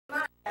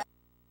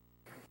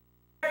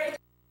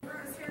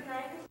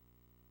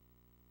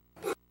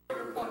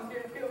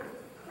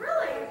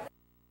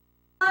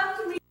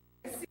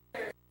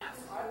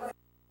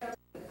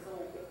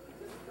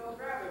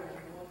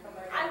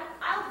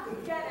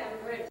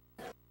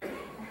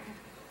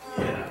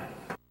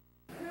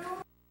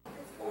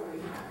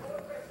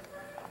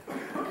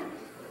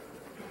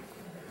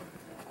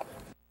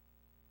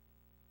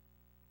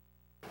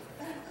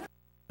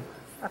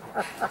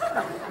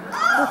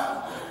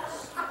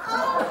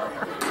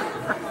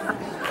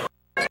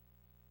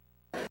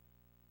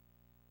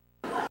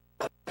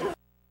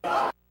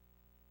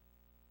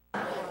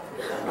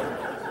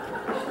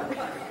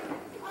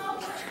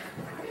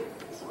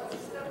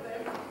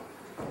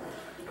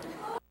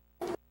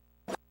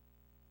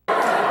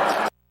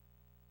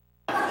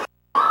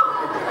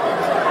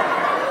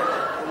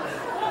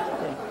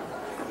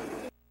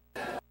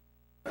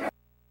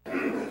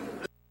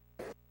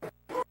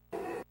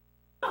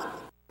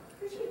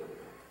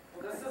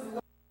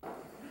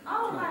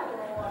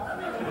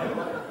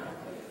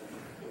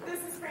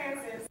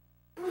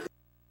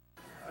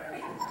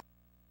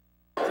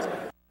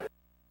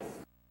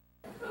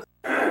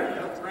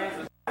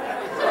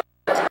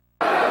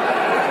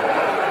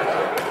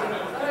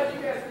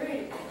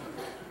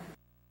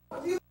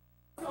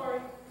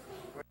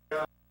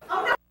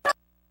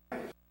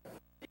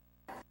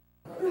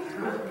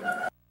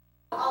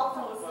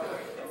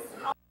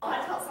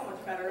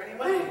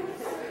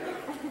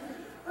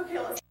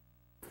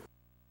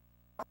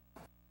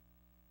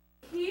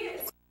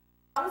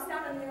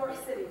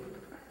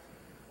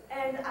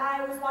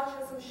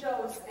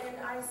Shows, and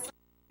I saw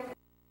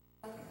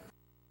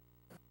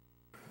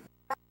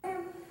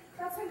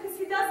that's him because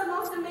he does the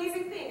most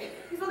amazing thing.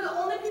 He's one of the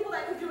only people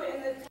that could do it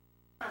in the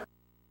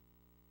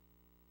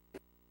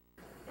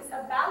is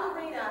a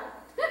ballerina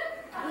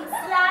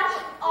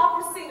slash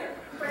opera singer.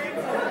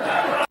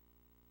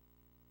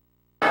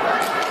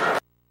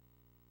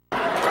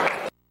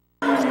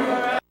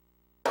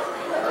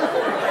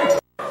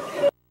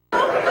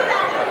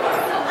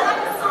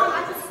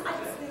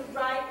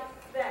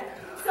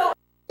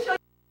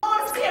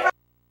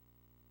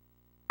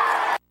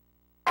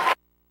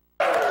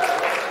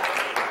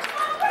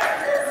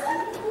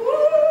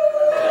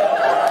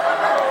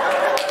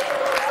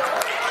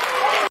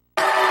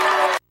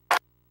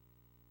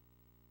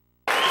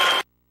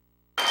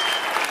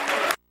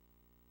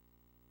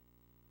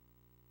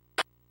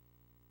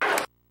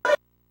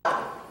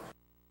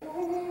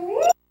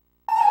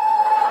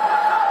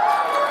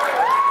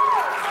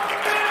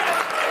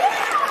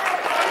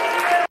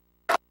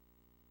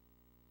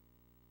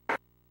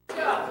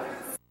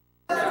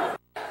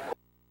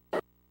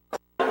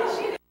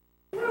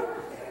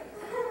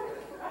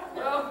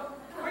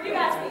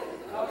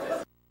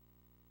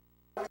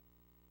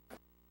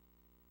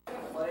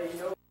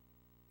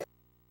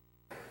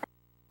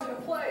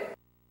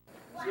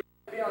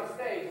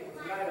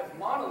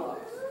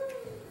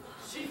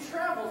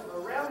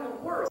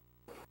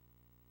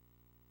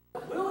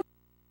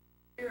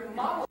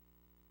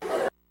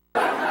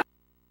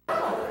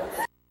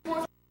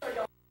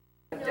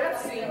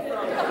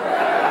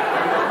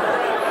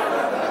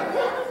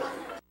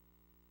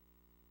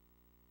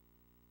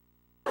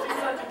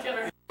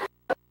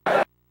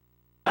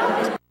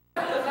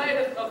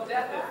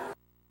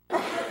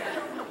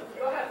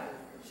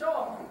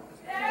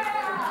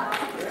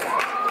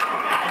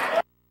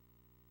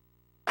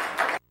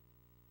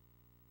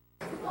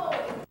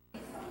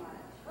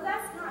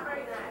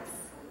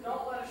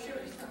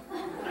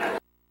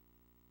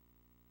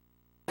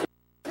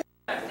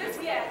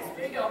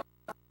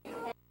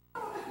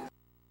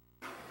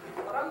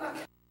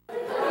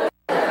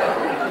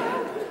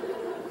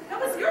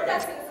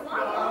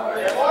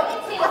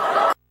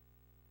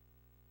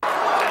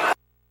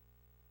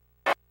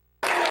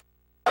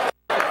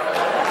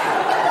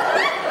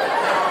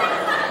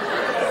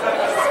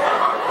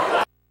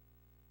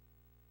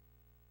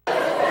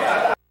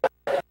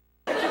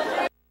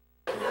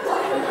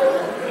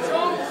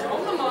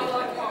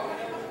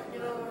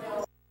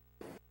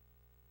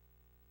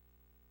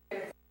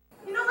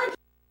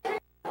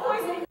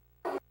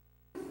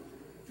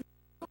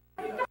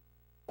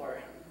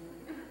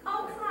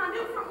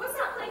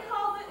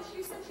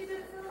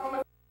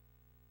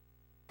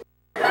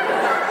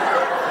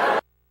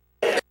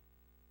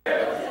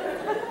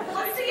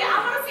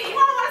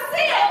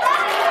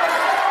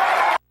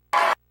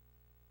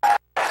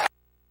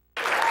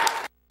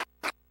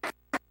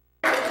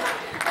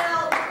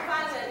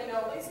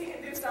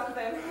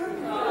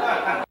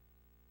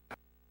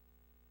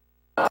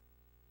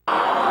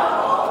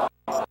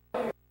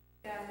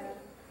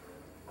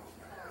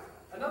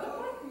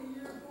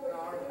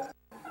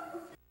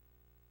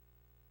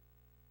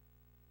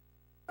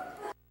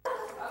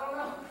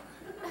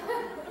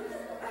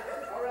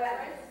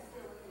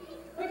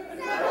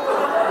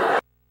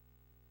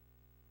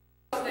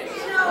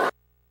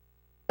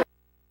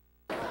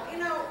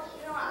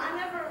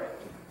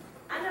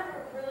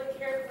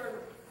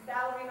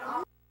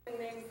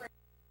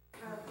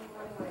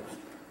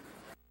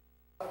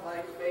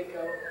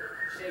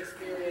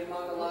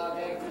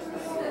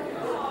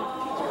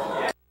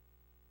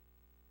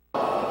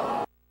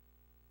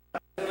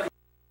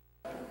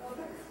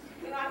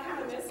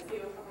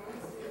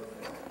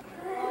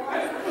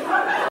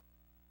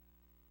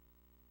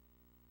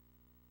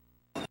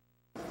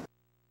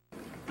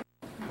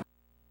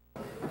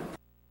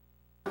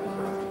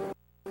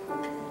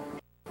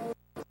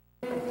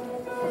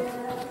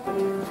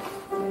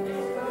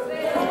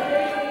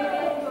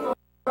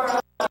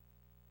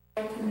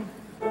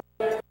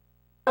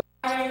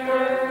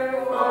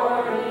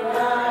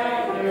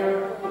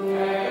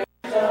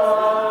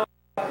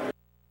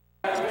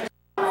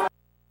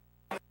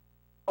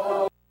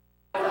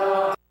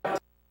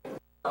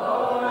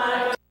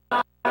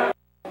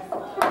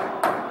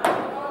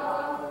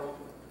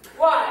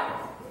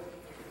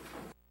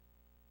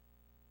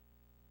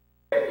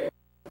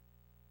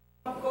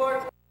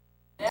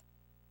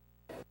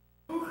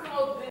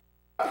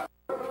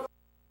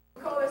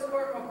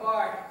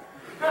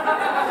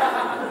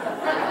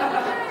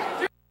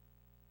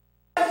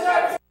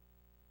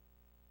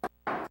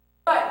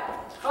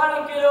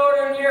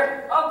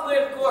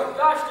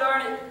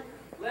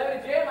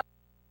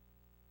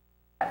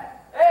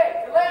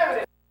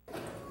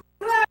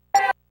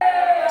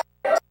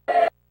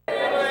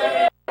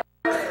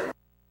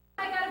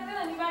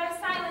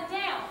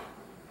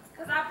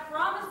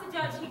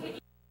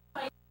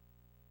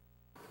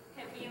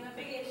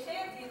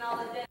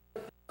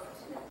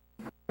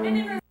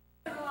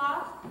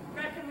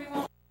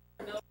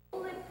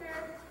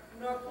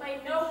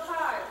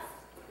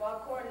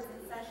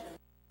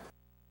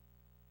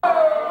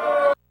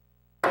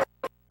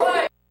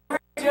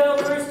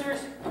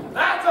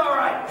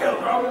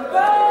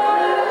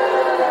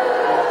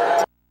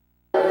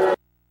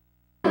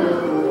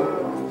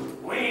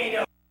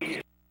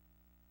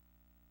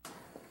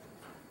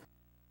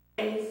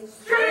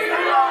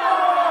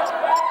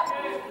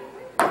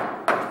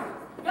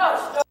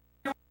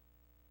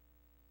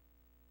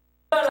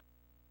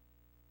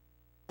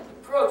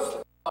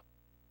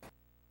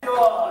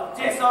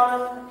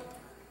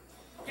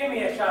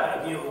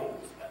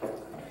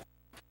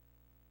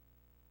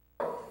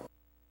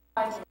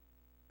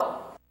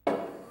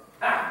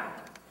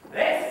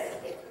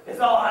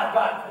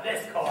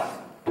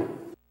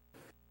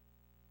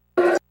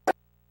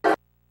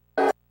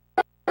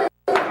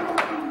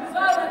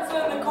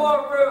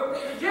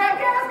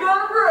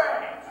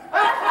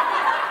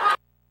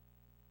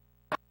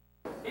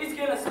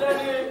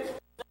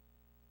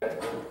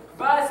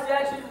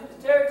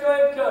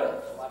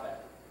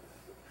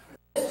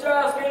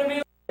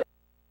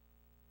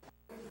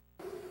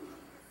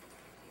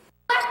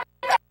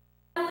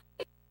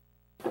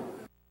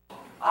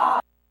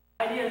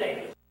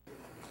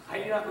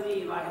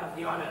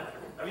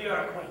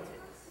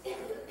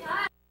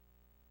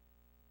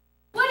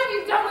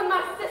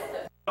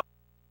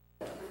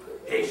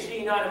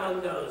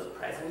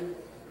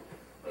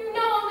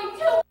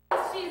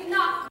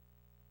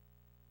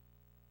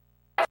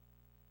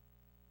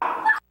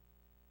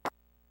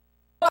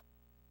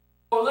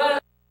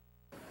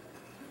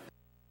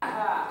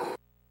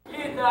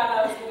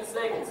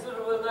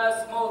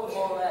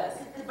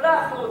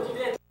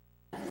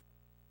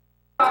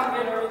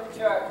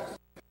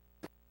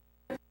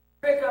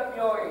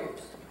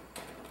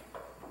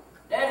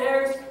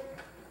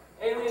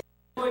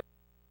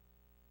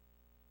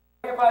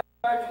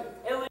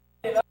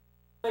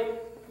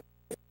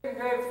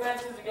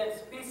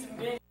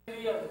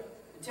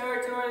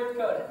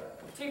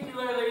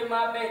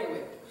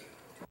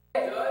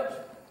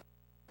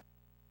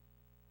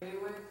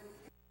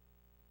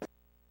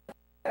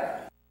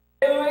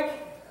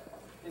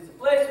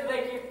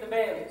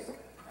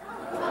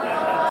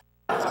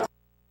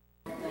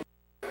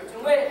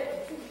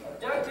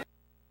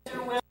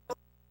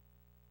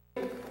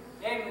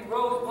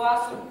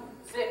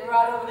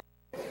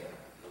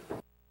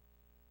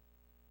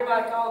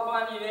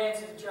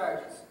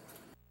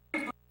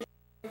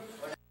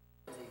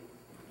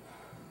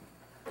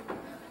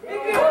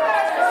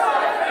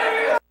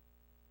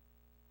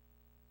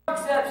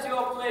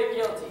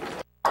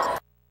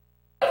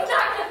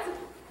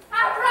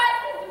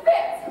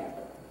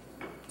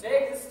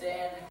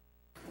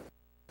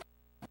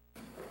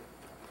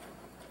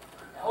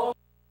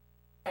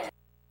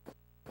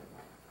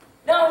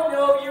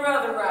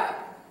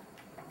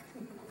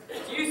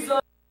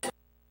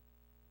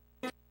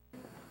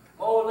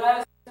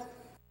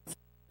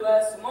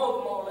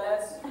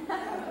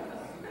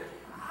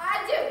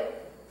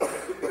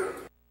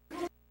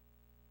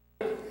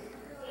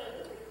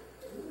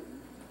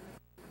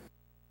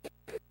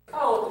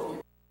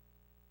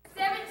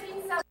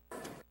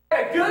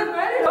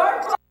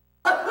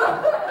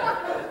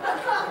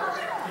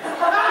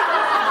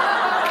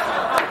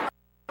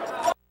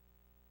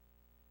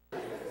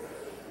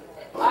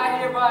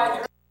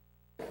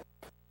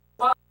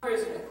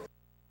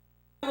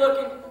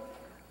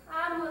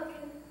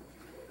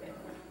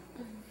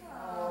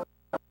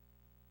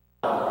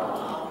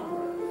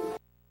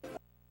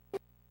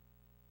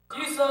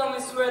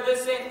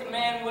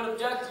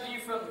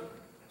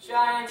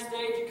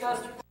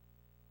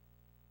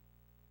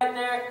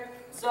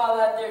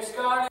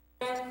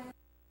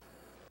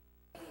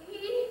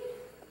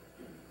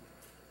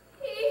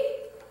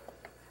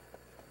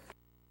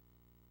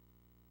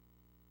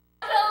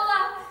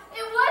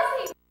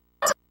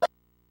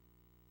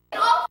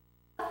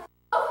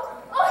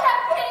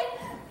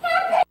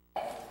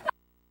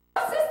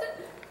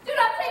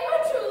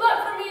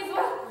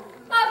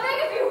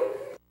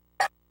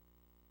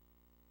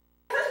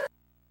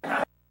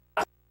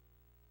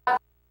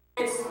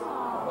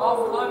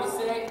 All for love's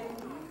sake,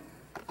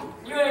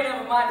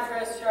 mind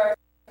press charge.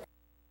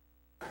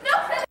 No,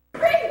 that's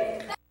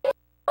free!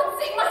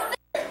 Don't sing my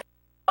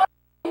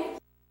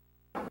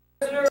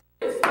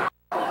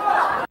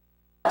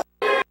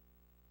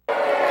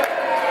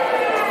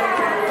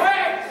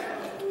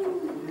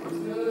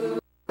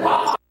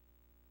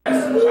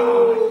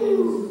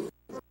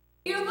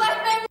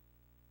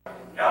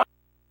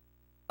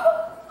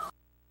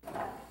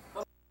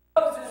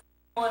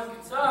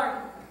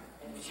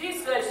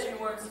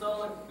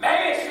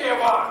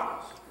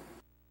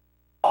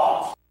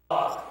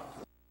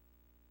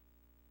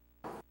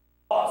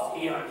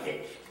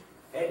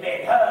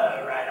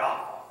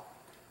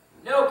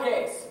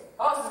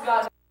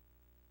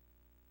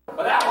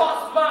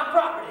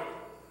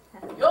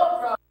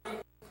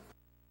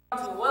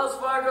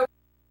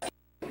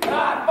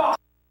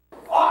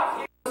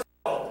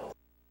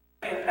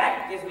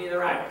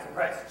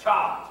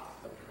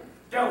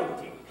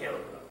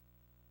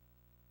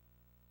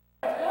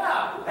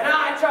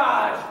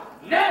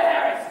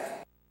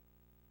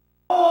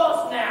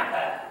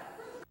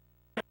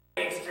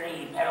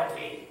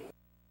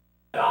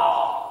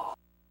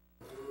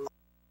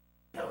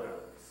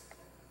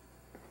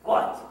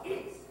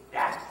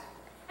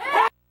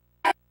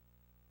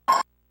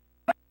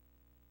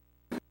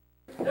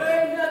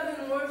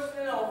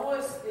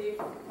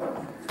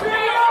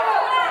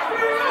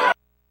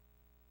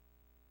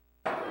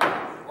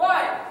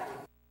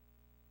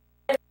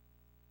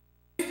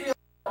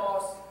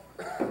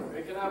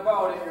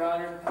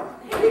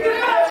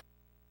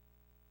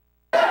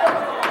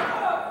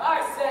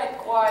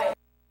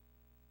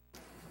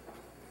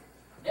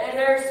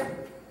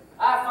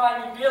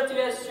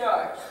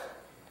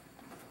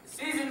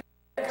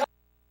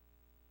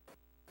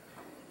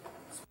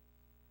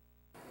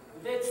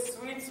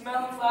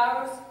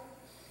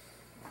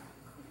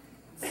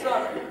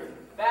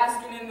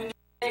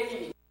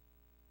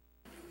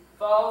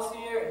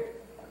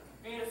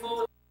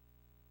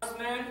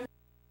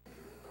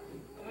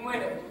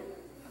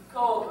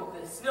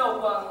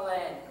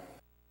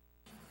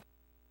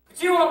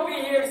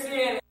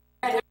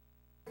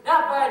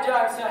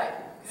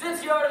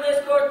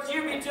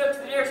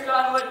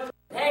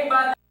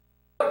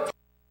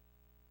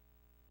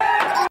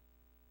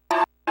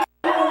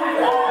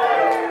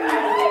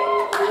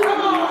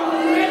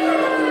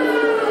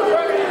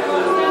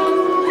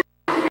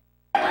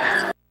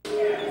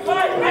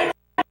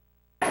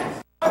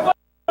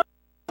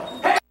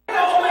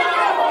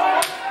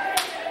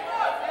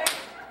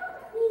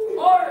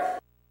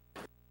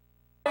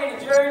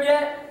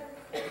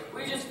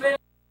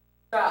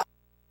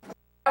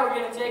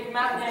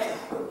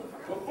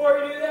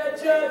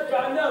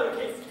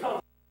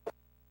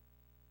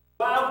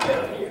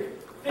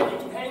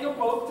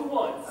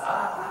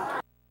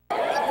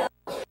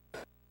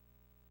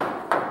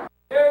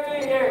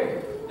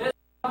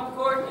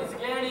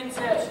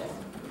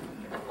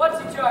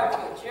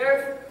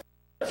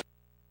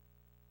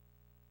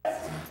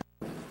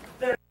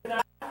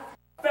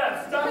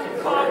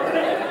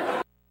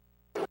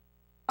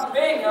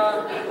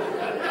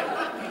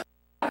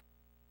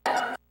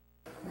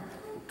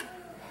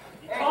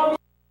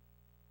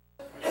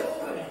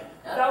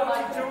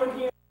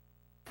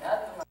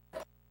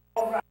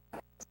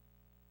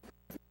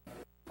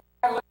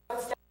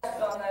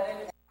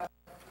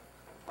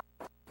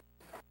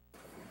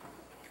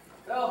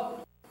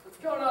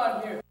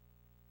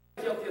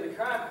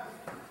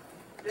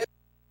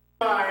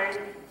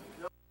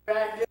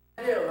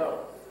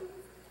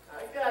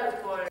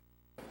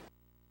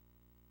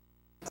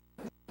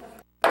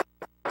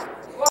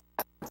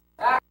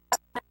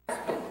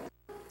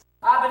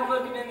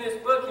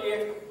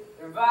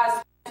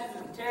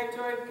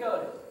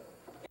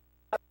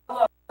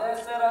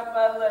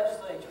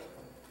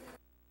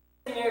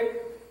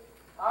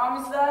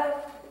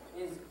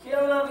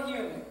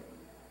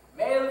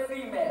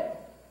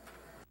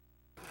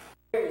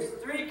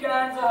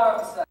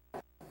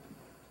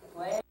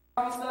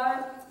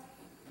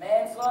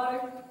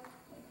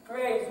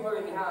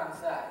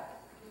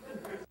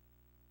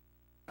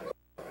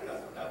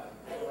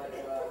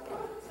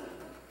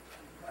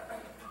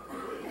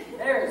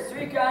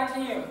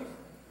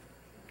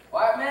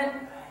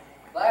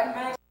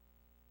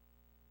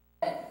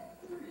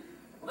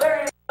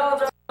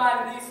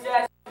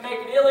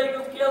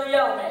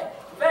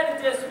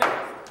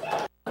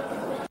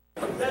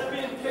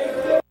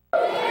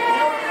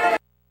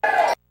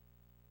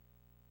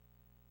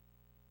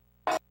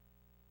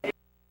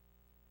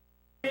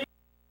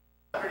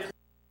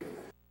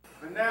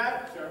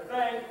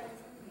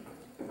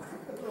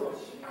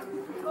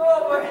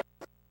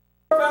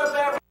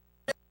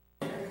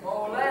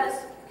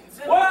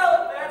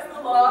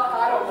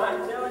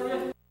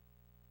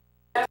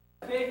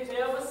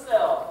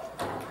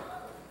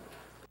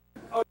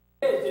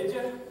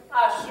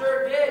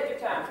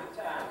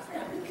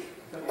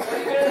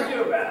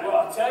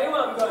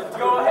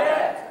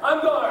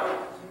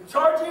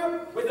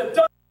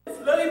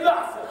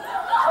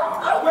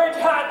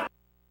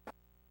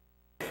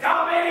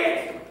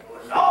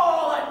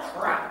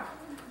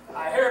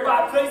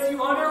place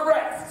you under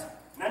arrest.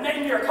 And I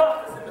name your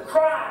accomplice in the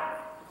crime.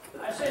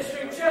 I say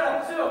string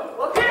cello too.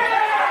 Okay!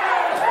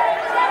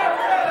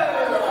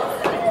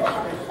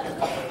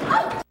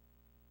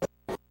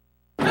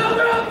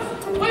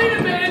 Pilgrims, wait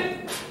a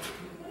minute!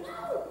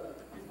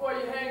 Before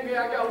you hang me,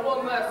 I got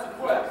one last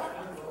request.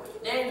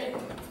 Name it.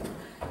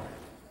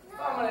 If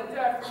I'm gonna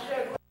die from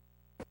Deadwood,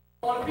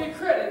 I want to be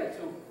accredited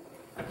to.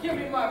 Give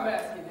me my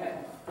mask in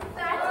hand.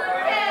 That's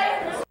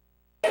okay.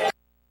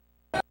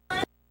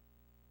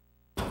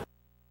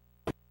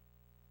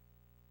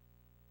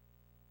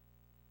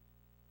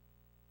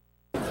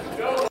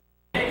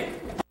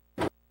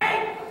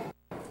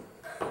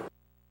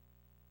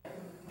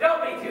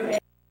 Don't be too hasty.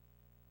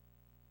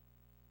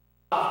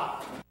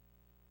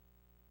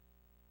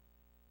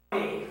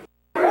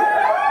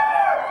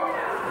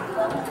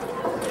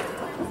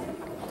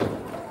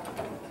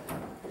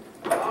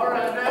 All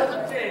right, now's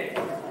the change.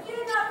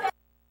 You're not bad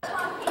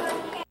talking on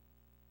camera.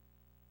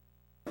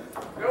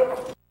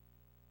 Nope.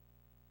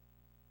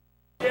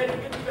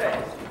 Get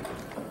fast.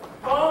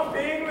 Calm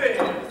being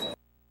lives.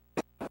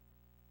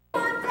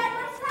 I'm dead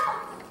myself.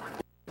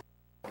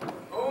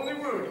 Only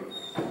Rudy.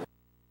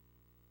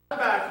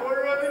 About a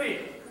quarter of an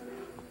inch.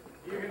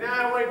 You can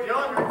now wait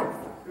yonder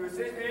to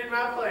assist me in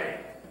my plan.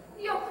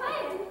 Your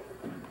plan?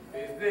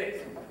 Is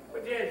this.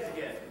 Put your heads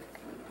together.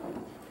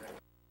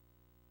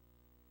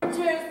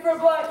 Cheers for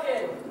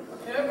Blackhead!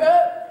 Hip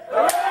hip!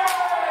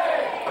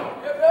 Hooray!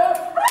 Hip hip!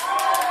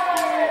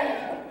 Hooray!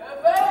 Hip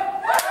hip!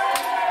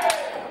 Hooray!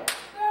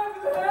 Now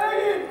for the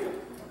hanging!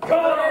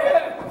 Come on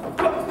in!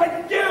 Hey,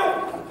 you!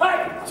 Hey,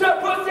 shut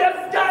pussy up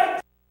the sky!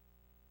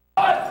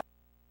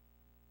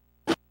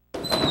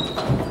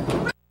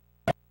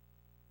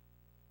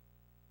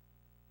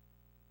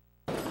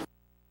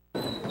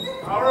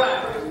 All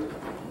right.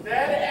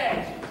 That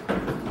action.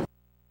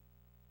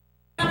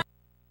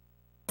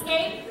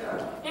 Escape?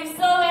 If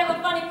so, they have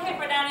a funny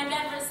paper down in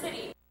Denver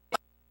City.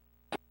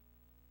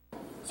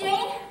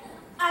 Jane,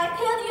 I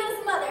appeal to you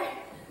as mother.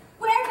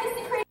 Where is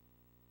the crazy?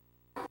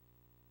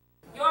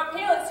 Your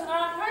appeal is to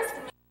Ron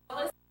Hurston, Miss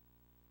Willis.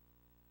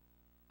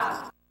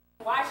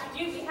 Why should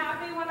you be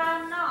happy when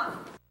I'm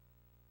not?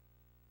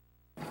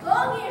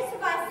 Long years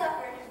have I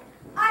suffered.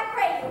 I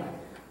pray you,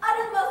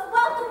 utter the most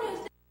welcome news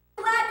to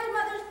glad your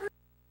mother's grief.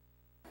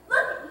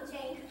 Look at me,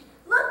 Jane.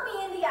 Look me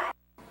in the eye.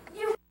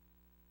 You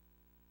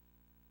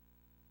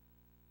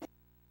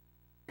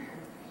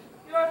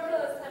Your appeal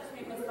has touched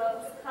me, Miss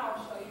Willis. I'll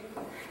show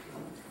you.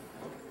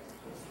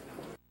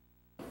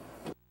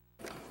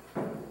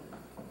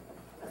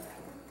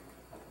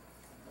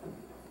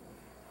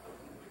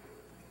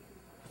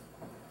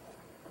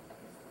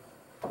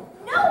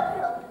 no,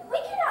 Bill. We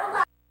cannot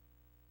allow.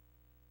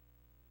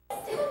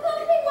 Still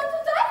want to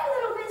die for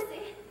little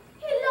Missy.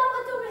 He loved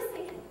little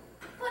Missy.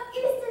 But it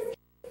is this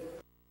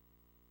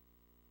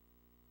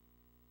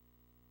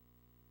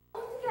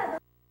all together.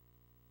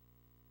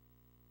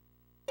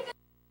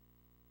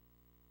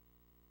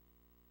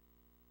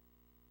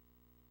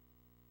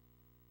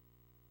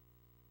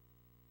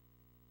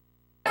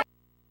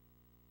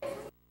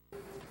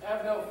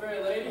 Have no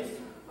fear, ladies.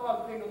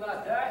 Dog Pig will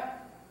not die.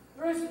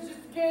 The rest is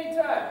just to gain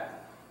time.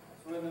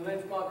 So when the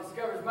lynch mob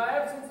discovers my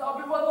absence, I'll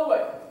be well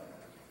away.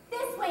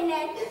 This way,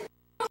 Ned.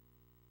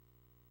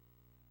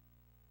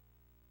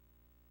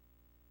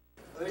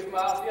 Leave my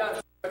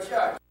affianced in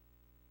charge.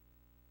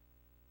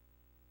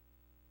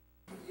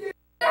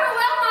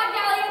 Farewell, my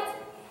gallant.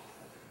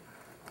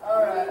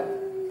 All right.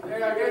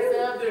 Then I guess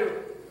that'll do.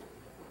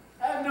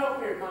 Have no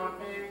fear, Tom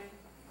Pig.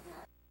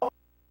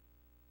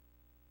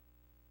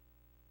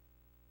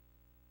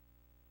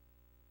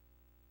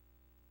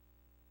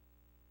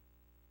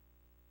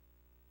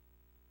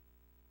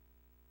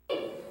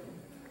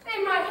 They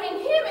might hang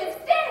him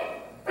instead.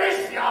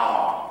 Fish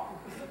y'all!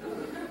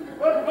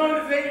 What fun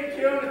is they can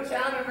kill a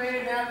China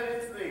man now that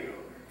it's legal?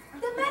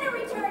 The men are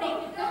returning.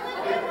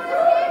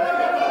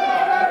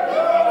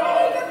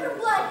 Eager for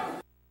blood.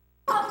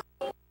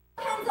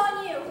 Depends on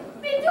you.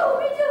 Me too.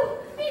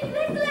 Me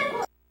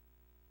excellent.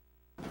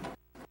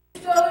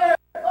 Still there!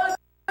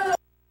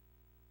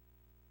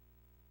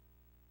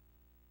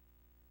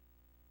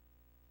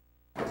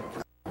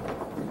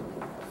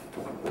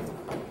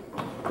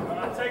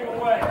 Take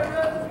away.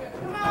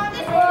 Come on,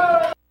 this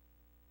way.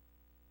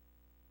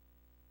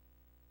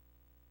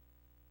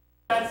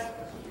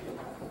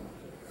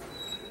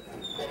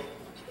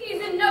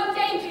 He's in no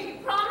danger, you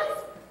promise?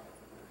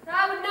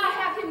 I would not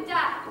have him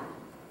die,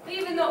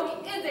 even though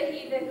he is a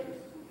heathen.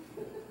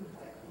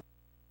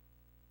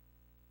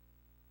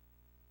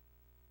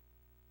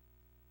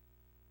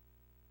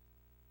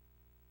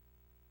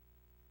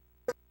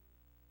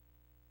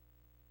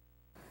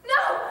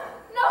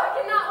 No,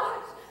 I cannot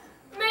watch.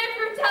 Man's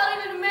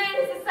brutality to man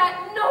is a sight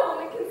no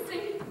woman can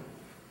see.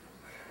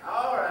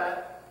 All right.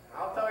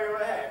 I'll tell you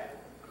what happened.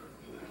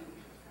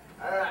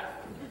 All right.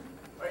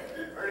 Wait.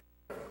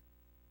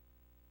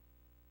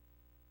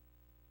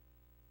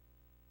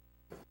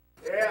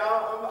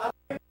 Yeah,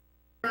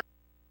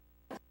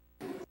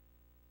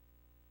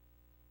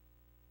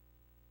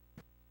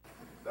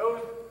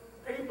 those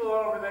people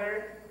over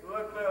there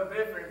look a little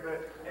different,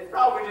 but it's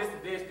probably just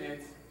the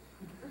distance.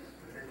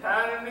 They're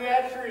Down into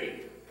that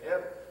tree.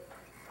 Yep.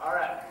 All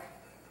right.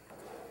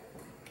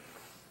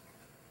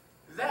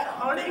 Is that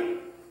honey?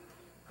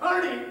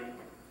 Honey?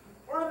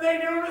 What are they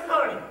doing with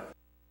honey?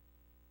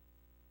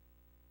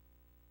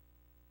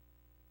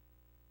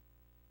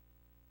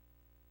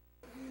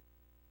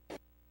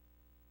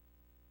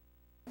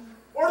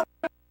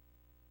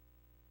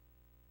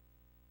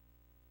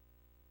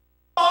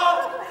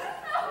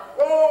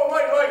 Oh,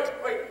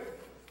 wait.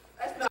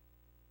 That's not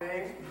a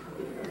thing.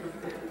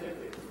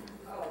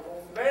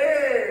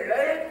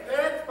 There,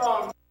 that's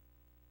fun.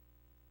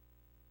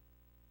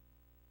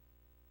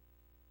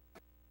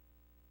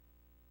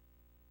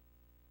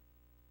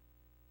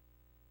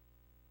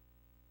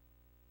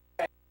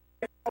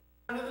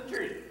 Under the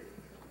tree.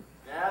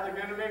 Now they're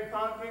gonna make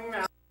pumpkin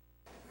mountain.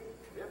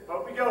 Yep,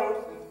 up he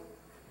goes.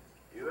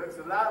 He looks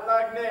a lot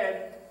like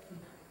Ned.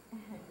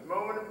 The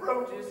moment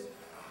approaches,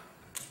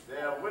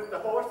 they'll whip the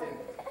horse and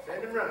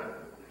send him running.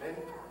 Then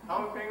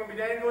pumpkin will be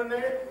dangling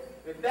there.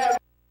 With that.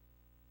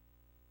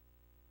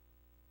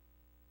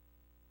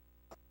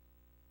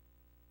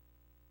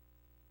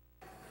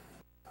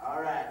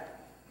 All right.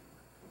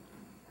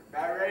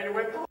 About ready to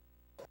whip the horse.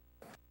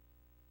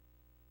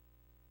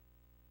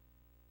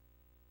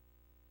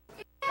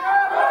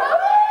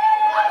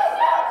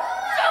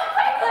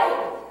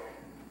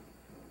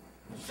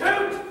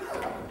 Shoot!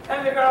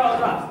 And the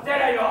girl's up,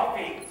 dead at your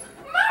feet.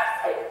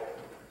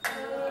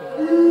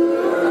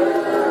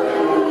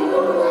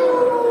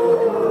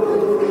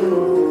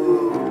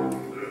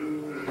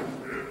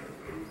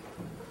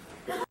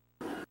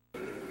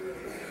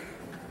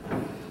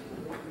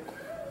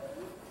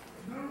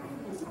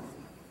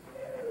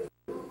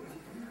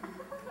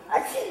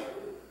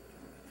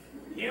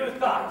 You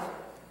thought,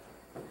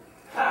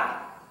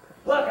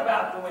 look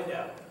about the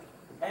window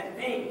and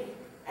think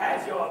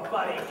as your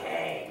buddy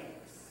hangs.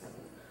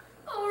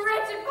 Oh,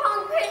 wretched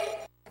pumpkin!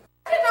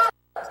 I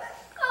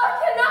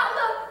cannot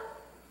look!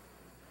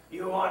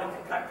 You wanted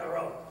to cut the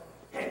rope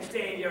and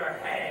save your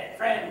head,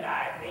 friend,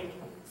 I think.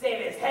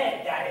 Save his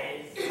head, that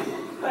is.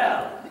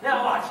 Well,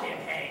 now watch him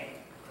hang.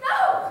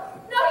 No,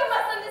 you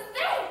must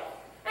understand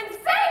and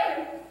save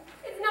him.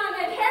 It's not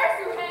Ned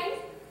Harris who hangs,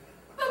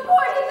 but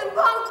poor heathen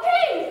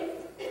pumpkin.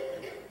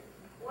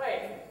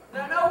 Wait,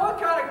 no,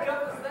 what kind of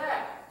gut was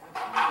that?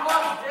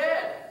 Bob's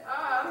dead.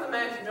 I'm the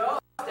man you know.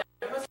 I stabbed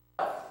him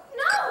myself.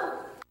 No,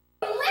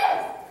 he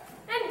lives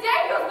and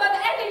dangles by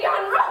the end of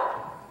yon rope.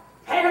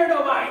 Pay her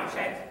no mind,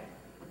 Chet.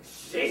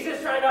 She's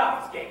just trying to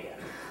obfuscate you,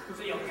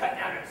 so you'll cut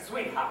down her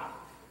sweet hop.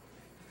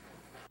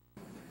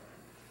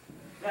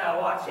 Now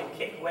watch him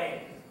kick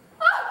wings.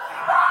 The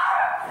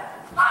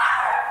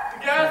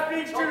guy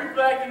speaks truth,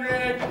 black and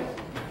red.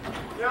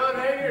 John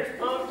Hager's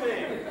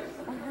pumpkin.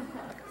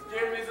 He's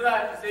given his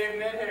life to save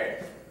Ned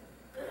Harris.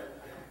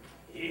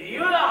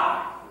 You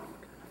lie.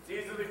 It's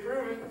easily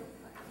proven.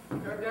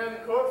 Cut down the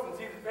corpse and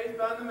see the face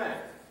behind the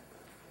mask.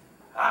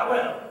 I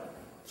will.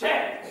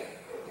 Chet,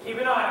 keep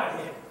an eye on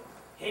him.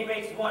 He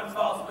makes one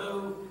false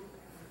move,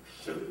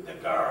 shoot the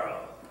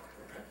girl.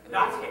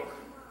 Not him.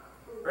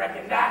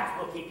 Reckon that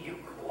will keep you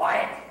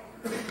quiet.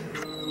 You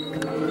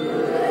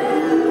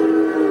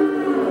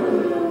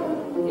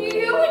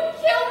would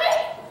kill me?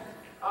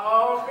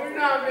 Oh, fear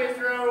not, Miss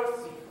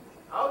Rose.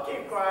 I'll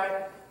keep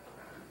quiet.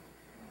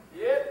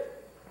 Yep.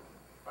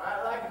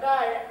 Quiet like a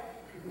diet.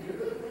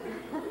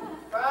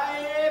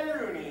 Fried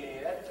Rooney,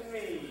 that's to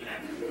me.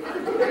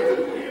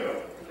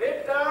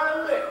 Lift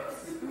our lips.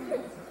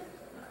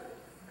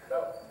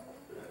 Oh.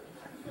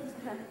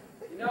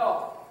 You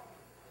know,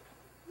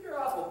 you're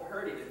awful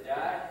pretty to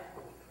die.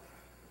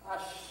 I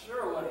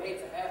sure would hate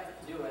to have to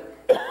do it.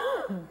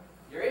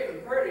 You're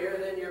even prettier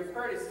than your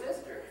pretty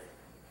sister.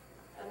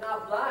 And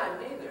not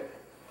blind either.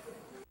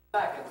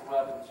 Blackens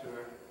welcome to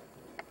her.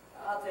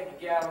 I'll take a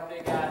gal with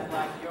big eyes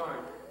like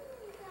yourn.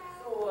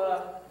 So,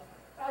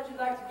 how'd you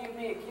like to give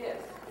me a kiss?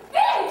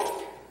 Beast!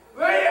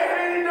 Where you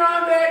hanging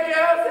on that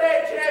gal's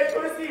head, Chad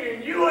Pussy,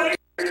 and you ain't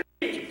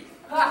me.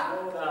 Ha!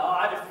 No,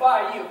 I defy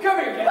you. Come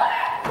here, gal.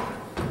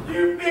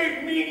 You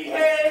big meaty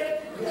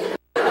head.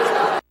 You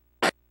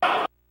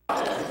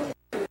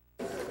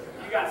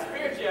got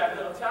spirit jab,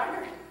 little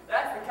tiger.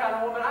 That's the kind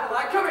of woman I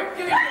like. Come here,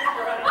 give me a kiss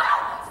for honey.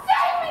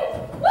 Save me!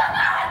 Will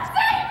not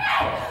save me!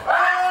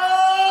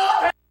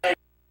 Oh, hey,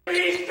 be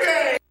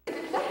straight.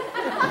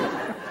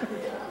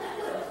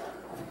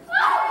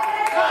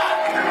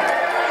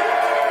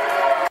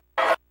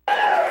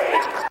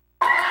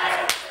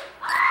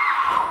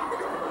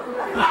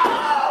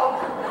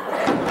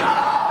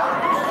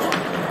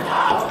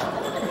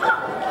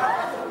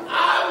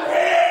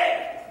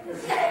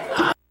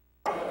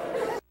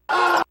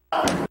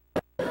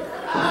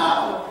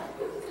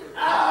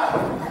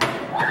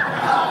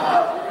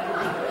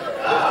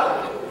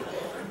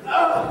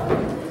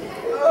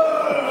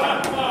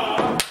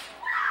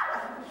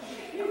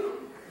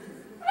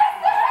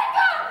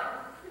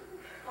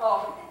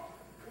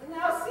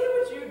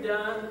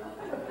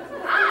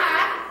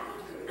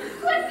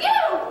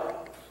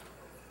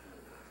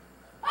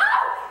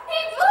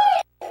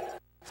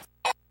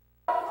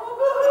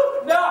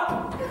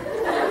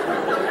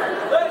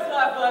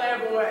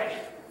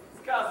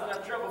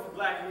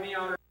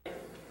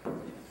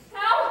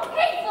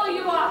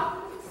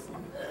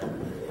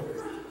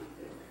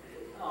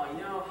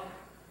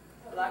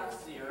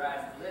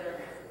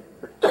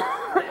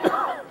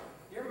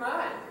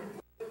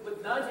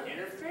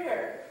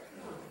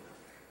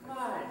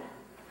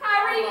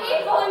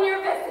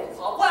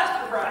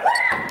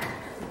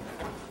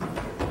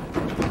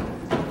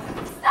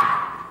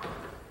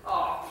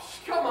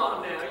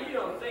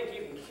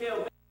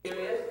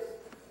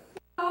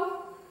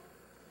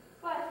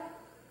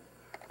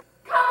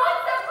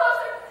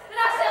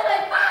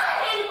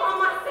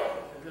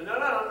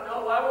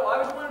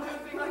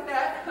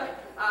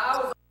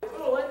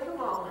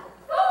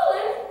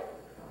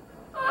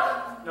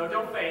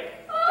 Don't faint.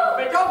 Don't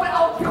faint. Don't faint.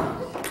 Oh, God.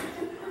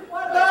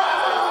 What the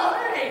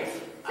face?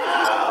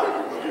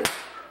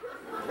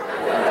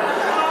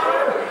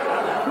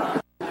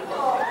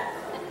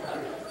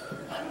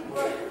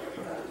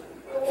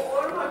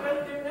 What am I going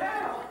to do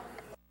now?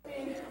 I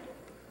mean,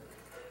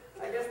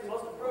 I guess the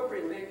most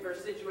appropriate thing for a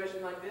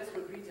situation like this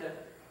would be to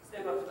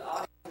step up to the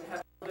audience and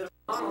have a little bit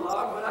of a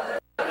monologue, but I've never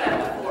done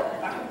that before.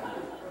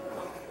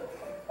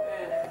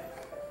 And,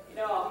 you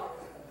know,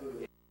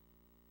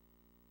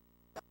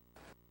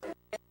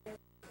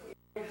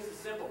 you're just a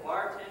simple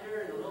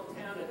bartender in a little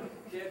town in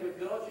Deadwood,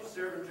 you're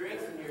serving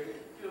drinks and you're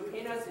doing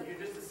peanuts and you're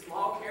just a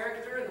small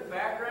character in the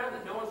background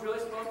that no one's really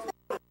supposed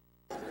to.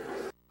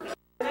 And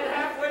then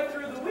halfway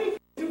through the week,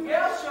 two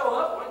gals show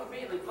up, one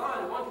conveniently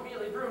blonde and one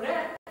conveniently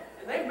brunette,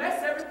 and they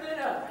mess everything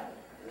up.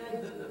 And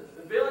then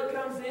the villain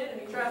comes in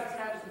and he tries to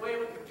have his way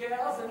with the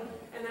gals, and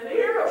then the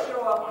heroes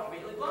show up, one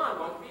conveniently blonde,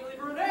 one conveniently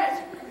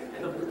brunette.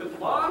 And the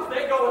blondes,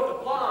 they go with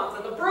the blondes,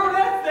 and the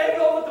brunettes, they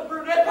go with the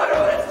brunettes. But who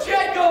does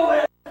Chet go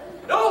with?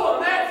 No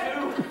one, that's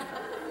who.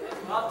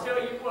 I'll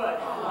tell you what.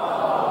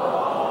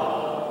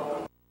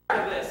 Look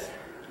at this.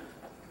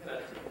 I'm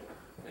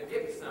gonna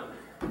give you some.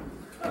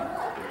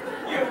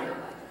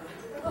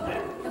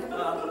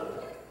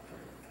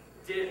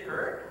 Did it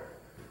hurt?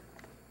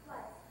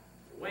 What?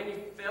 When you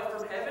fell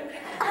from heaven?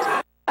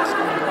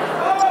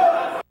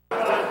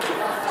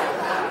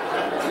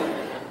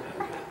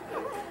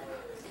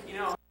 You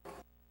know,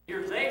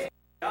 your legs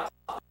got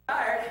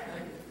tired.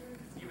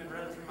 You've been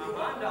running through my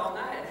mind all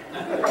night.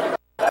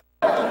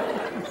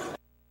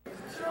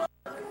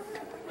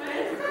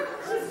 Man,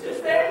 this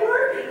just ain't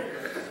working.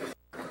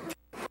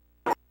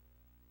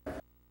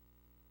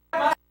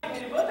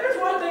 But there's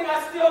one thing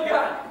I still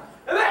got,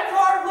 and that's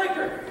hard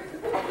liquor.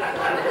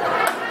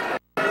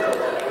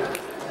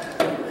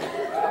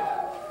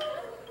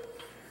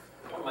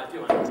 What am I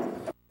doing?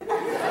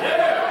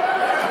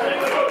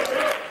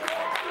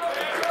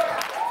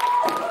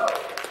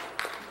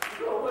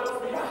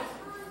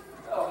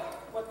 Oh,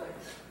 what the?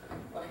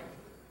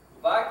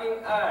 Viking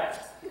eyes.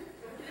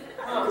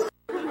 Huh.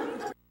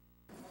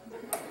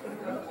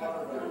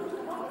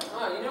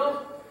 You know,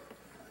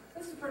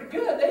 this is pretty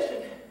good. They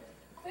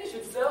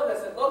should sell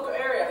this at local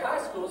area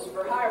high schools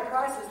for higher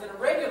prices than a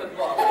regular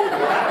bottle.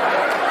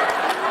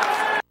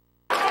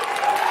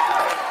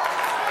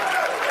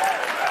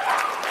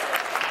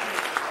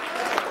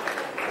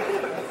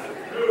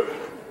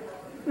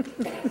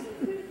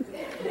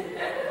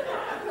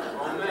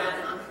 Oh man,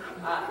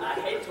 I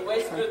hate to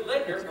waste good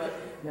liquor, but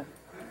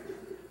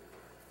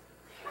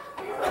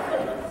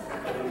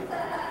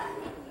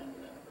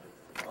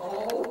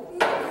oh,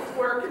 it's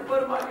working.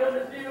 What am I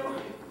gonna do?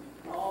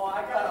 Oh,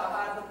 I gotta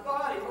hide the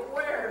body, but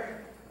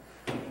where?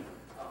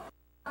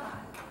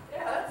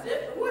 Yeah, that's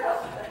it. The well.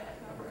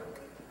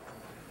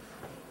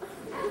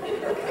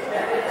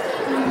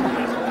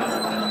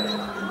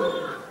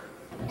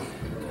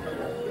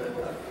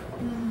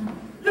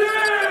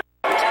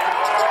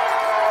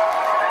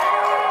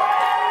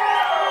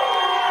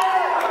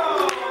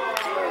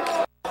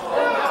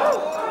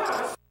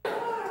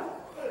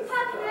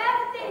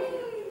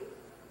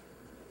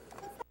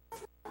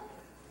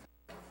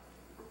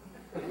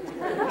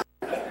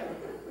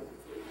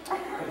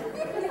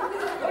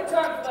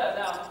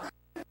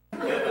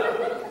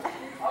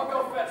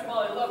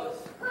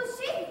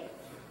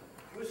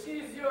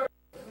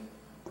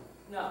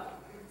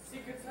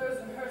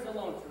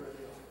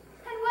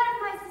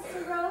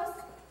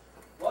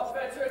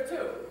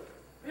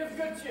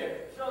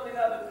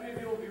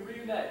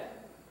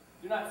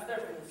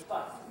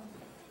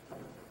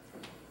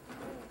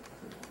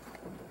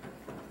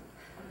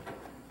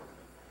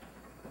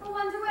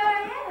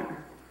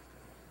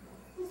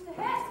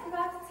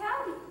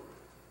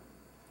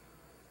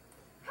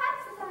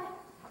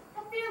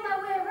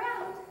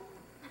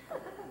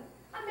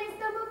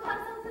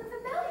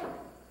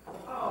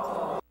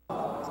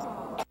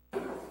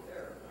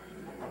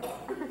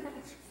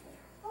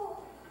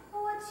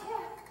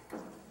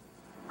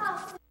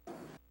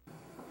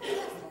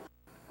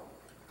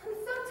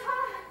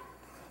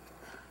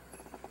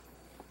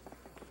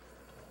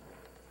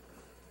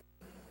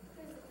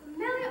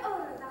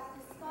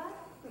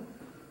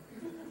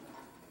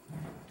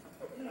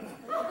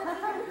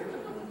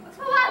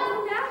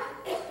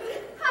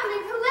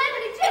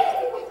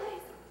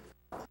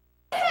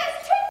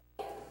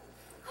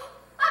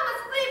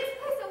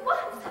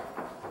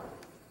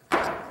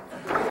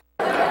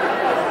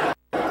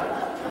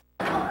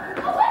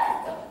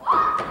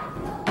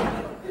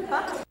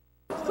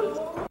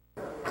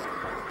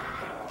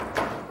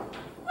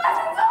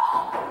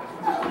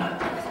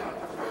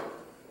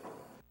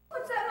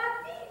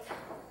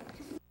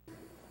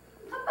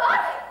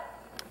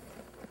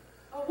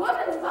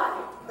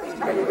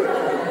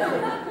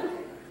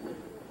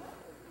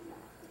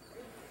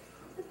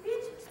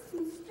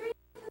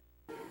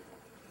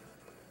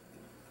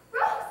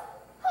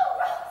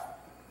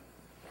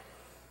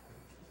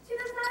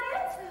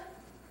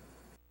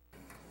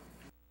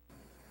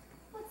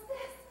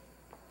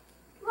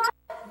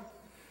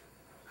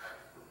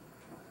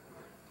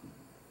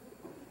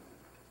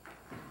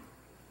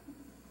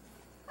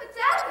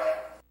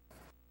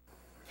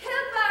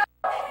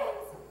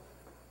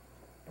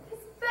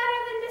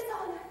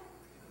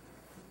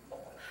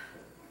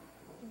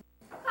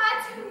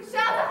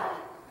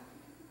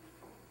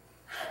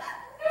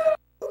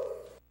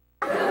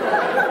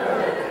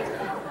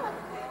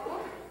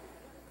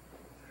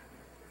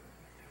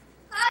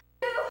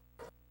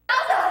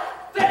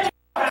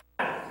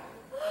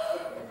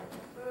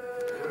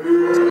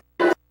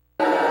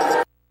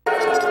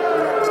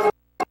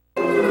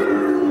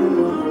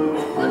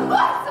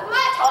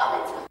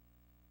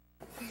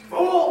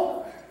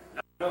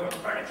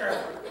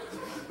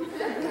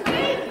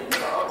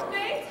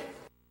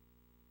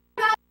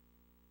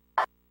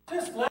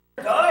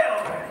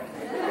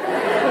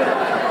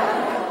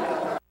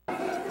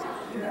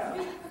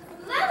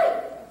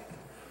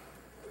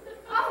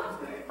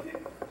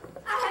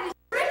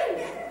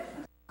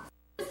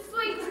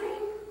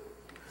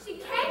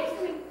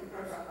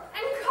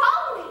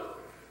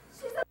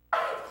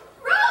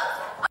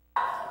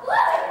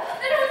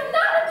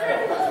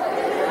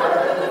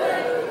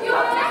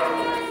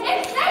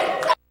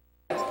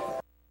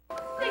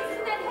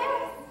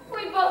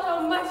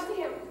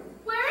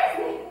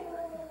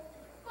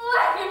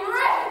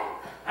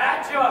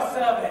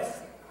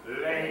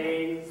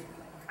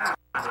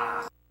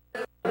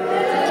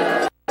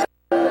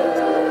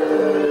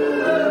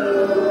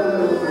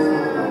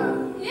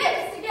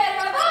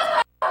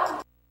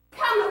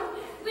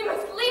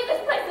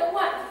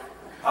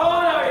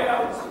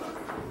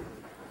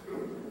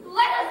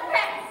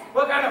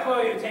 kind of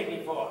fool you take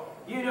me for?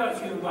 You know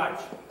too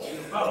much. You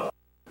both.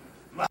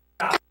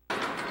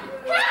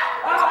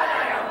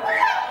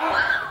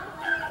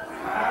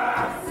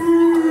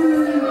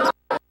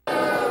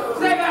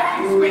 Stay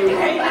back, you squeaky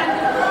heathen!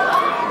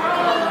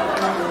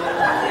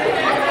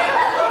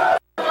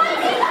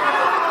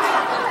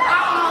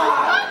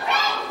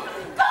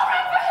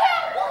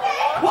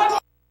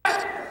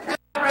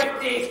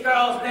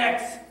 Girls'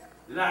 necks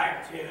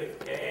like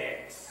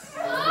toothpicks.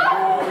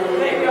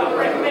 Maybe I'll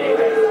break them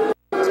anyways.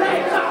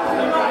 They cost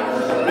so much.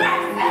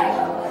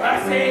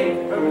 Mercy,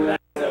 who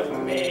laughs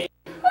of me?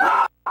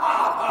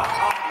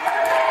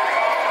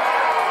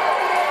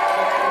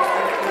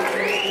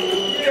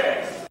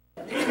 Yes,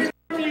 even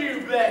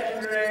you, black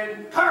and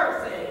red.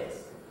 Curses!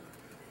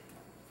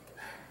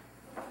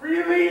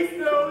 Release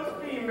those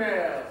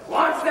females.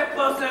 One step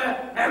closer,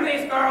 and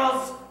these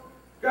girls,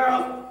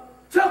 choke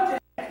to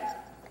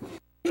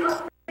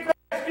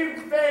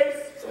Stupid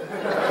face.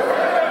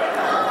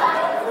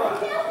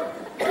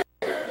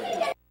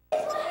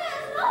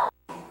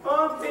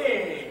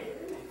 Pumping.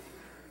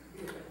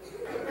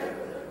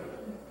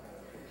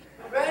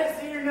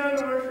 Fancy your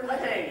numbers from the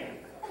hand.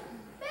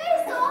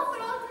 Face off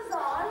and off is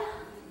on.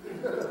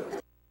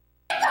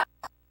 I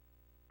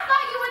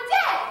thought you were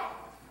dead.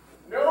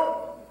 Nope.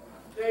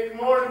 Takes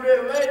more than a bit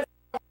of lead.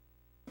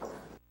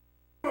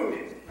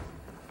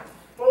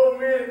 Pulled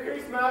me to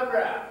crease my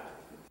brow.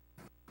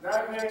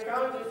 Knocked me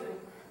unconscious, and,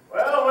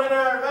 well, when I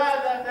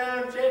revived that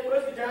time, Chet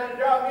Pussy trying to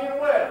drop me in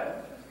the well.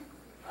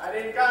 I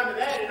didn't come to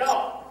that at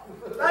all.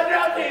 I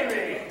dropped him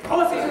in.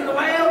 Pussy's in the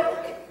well.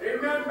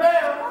 Remember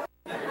Bell?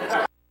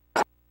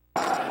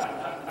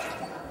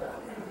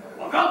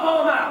 Well, go pull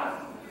them out,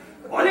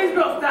 or these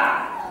girls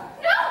die.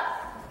 No!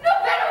 No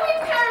better we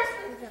perish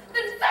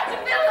than such a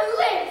villain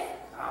lives!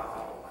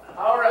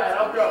 All right,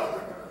 I'll go.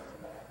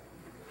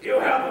 You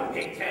help them,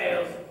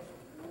 pigtails.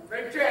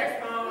 Big tracks,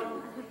 Mama.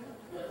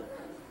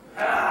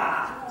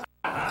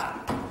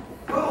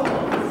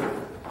 Fools!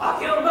 I'll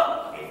kill them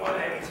both before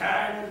they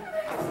return.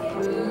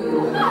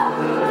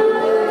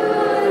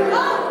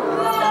 Oh,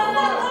 so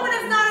one woman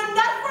is not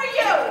enough for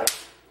you!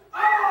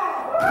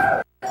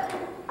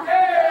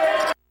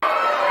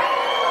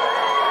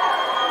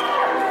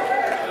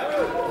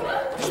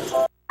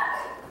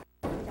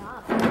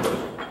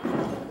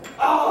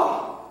 Oh,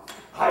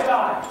 I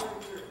died.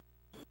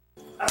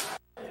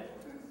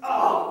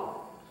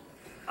 Oh,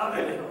 I'm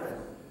in it.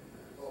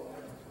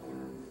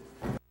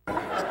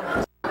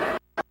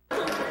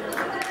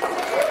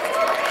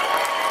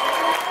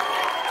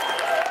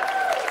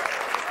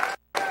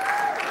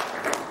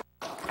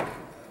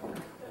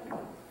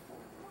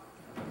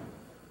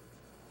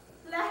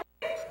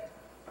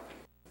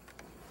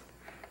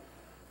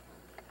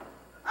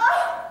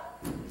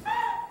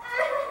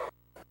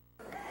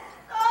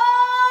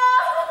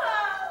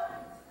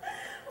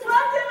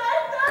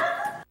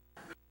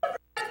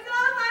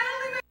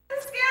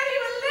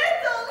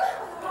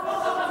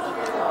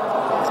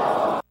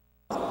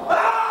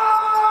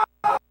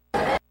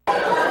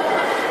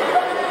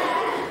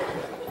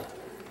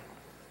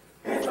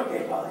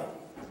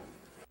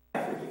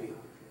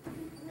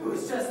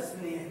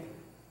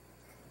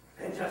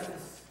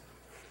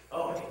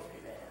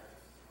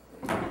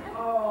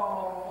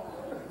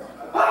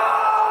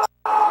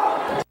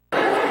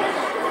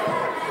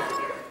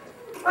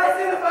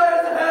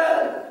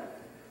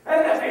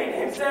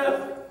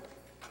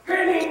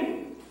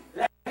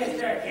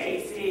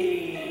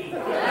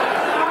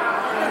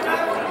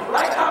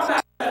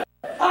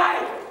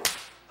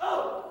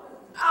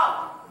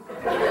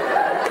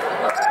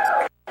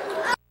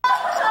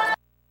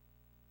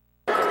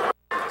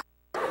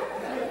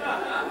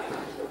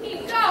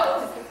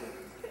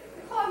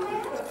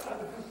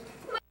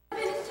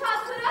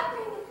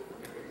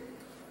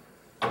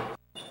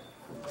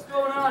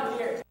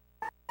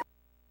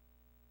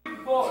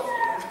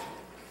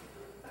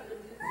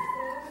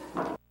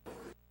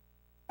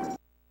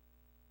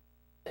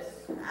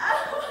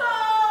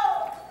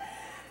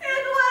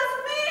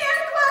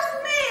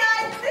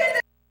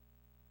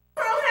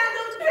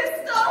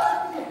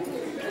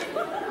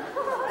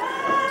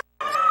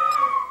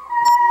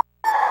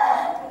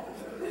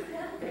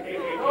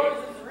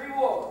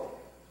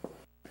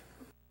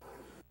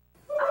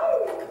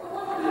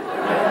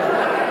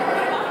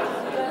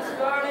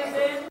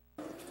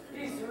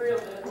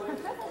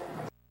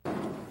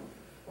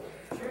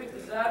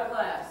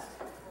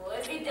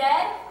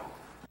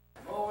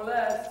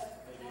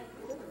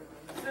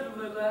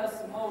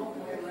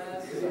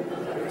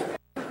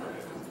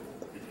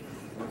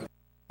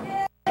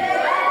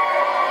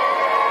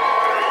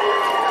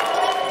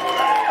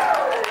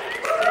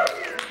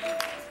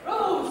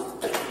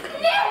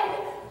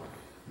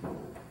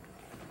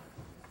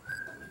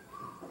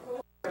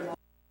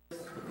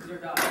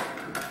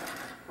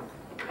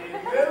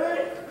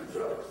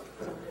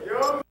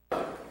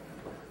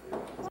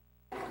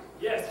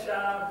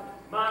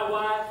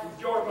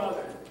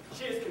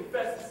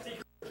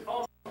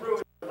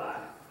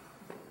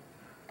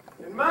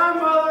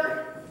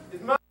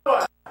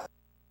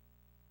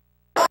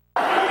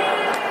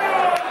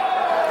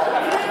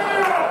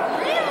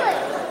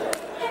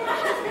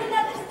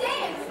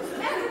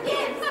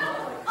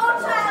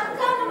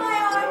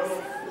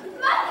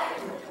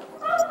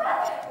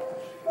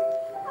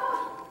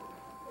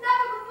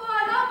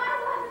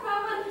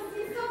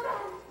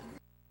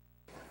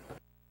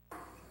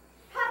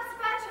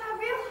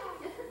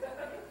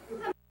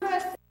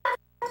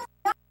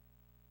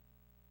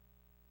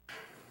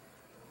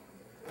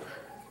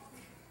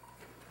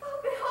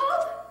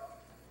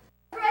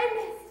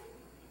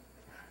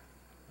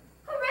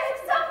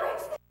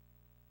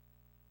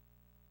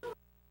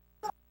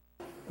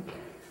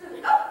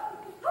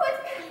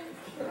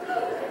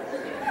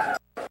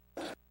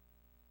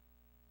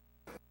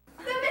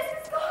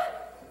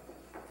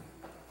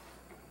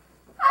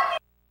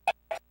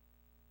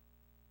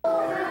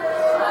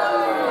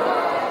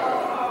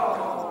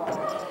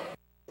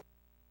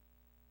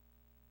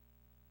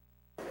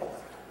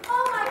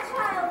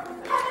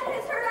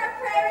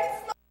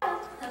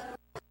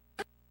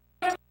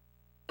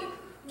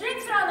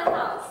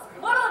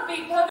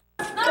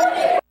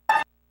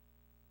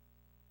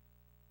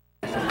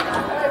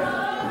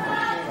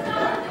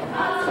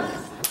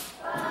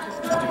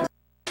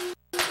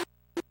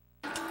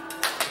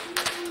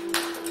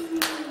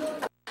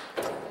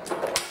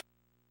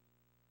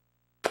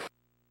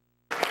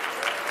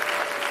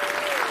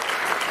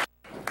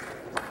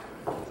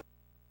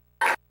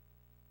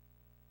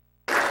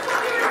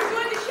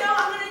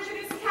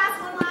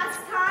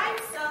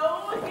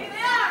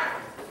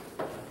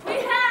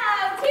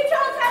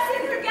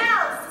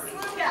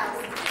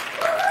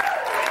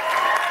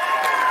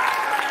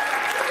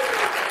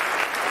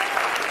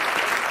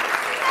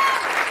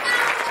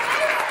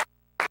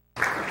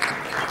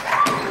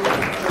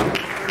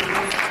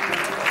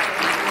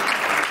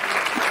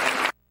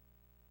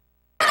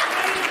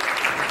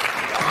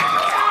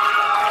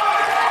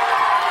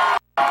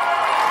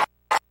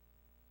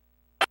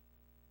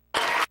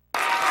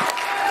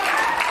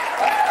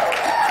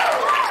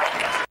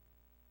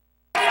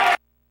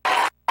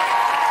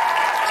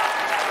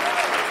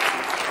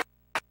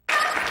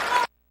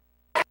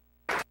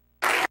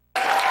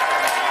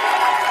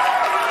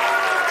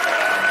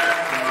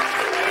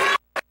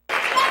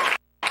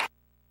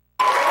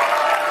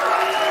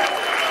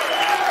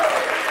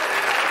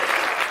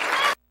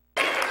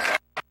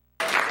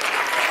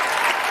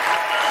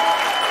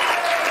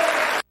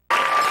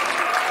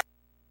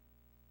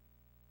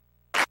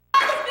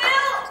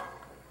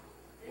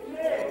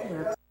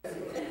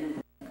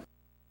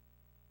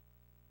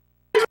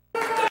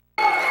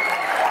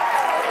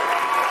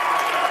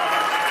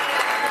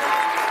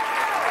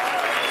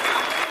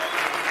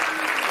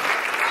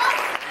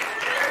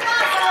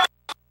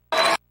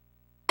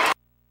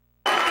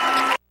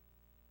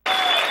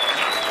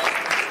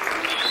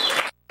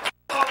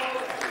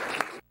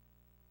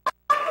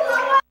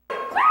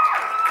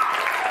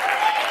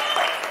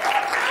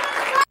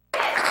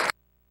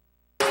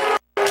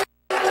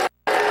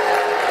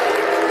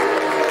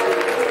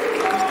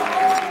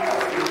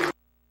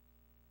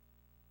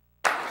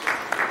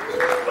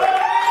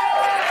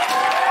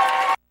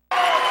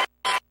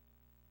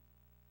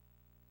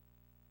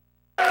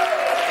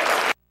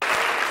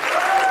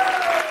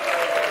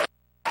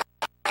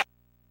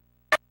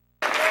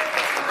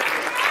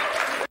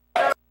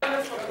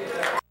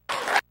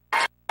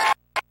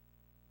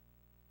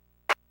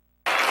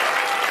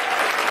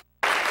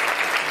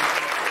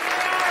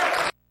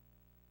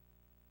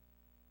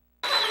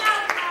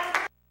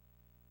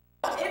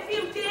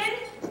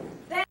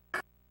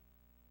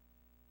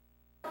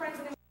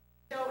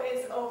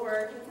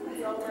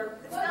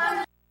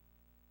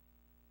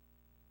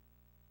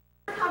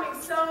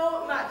 Coming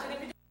so much, and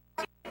if you do,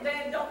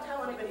 then don't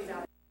tell anybody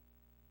about it.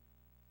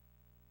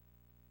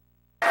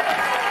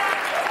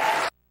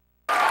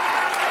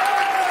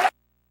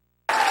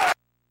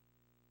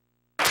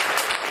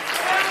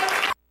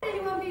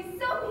 Anyone be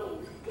so mean?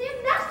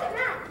 You've nothing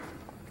that.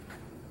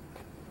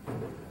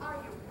 Are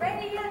you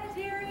ready yet,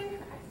 dearie?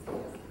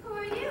 Who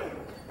are you?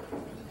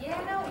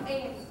 Piano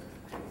Amy.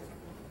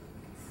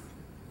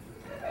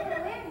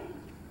 Alene.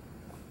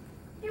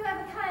 You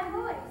have a kind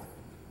voice.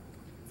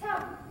 Tell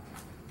me,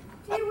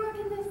 do you work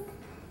in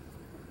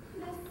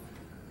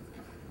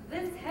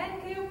This hen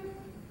coop?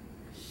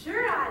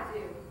 Sure I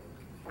do.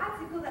 I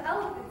tickle the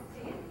elephants,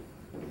 dear.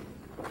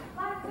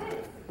 Like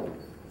this. As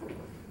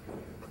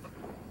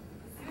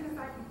soon as I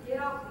can get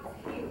off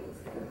these heels.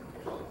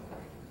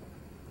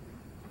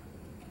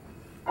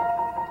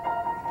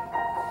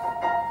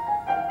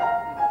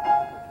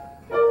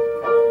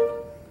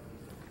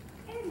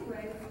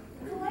 Anyway,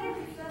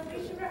 Alene said we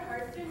should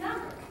rehearse your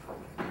number.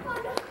 Oh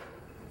no.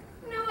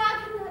 No, I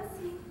cannot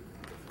sing.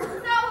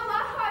 No,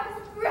 my heart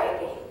is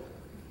breaking.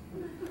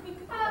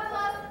 I've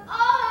lost all I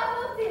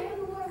hold dear in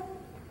the world.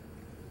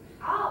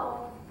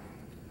 All.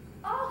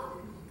 Oh,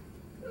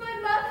 my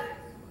mother,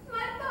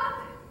 my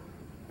father,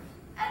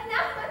 and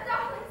now my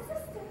darling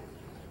sister.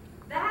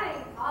 That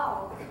ain't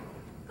all.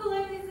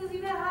 Alene says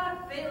you had a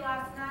fit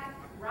last night,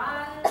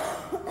 crying.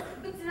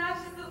 But tonight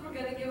she says we're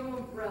gonna give them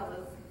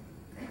umbrellas.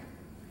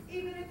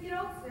 Even if you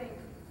don't sing.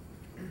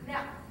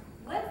 Now,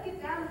 let's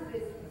get down to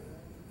business.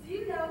 Do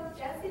you know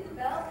Jessie the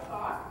Bell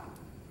Car?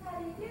 How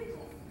do you do, Jess?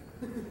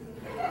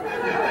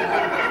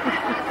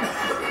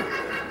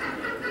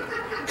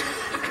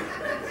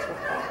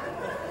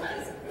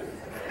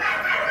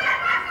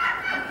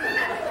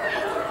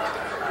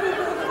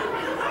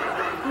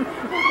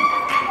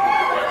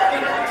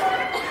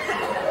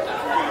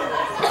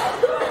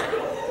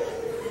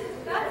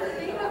 That's the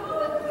name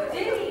of the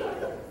ditty.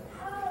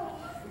 Oh,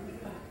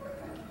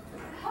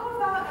 How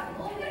about an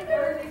only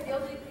bird in a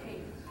gilded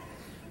cage?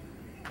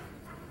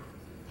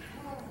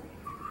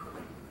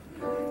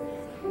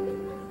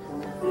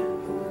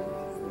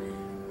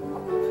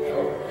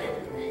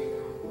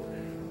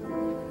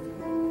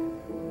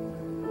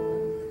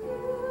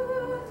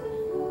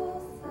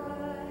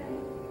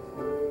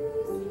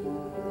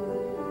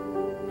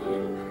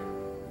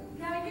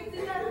 Now you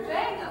did that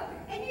bang up,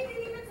 and you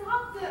didn't even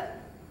talk to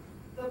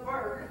the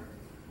bird.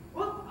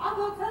 Well, I'll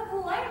go tell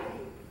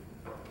Calamity.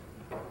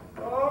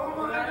 Oh,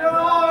 my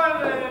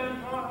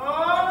darling!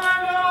 Oh, my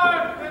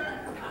darling!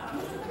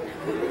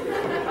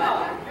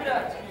 Ah, good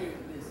afternoon,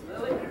 Miss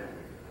Lily.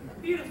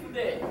 Beautiful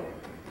day.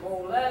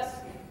 More or less,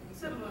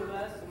 considerably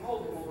less, and more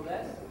or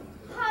less.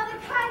 how the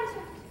kind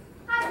judge.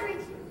 I greet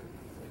you.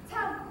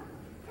 Tell me,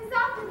 has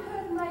often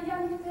heard of my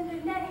young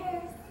defender Ned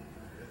Harris?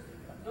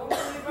 Don't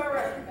believe I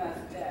recognize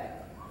the tag.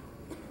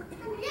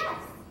 And yes,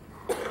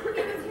 he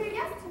was here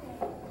yesterday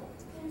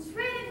and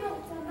traded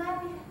bullets on my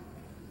behalf.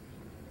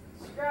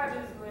 Describe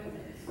his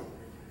lineage.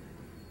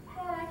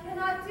 That I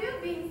cannot do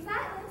being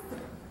sightless.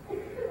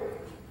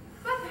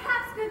 But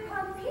perhaps good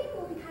common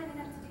people will be kind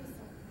enough to do so.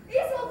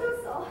 Yes, will do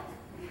so.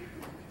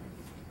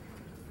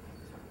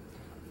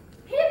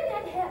 Him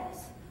Ned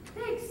Harris,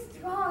 big,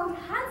 strong,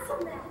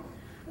 handsome man.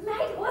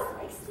 Might was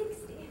like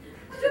 60.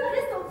 Doing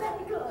this so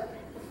very good.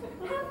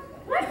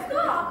 Let's go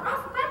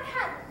across the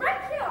backhand,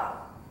 right here. A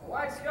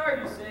white scar,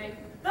 you say?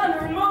 Thunder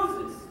and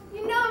Moses!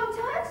 You know him,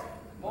 Judge?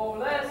 More or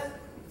less,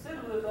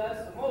 considerably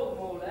less, and more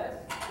or less.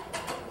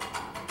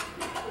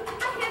 I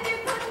hear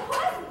they're going to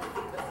poison.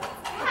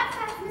 Perhaps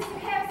that's Mr.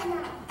 Harris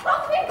now. Oh,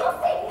 people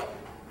see.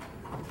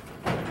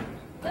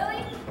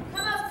 Lily,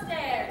 come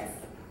upstairs.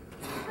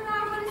 But I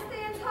want to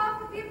stay and talk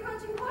with the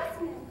approaching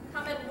horseman.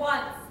 Come at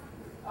once.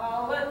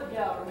 I'll let the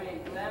gal remain,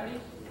 Calamity.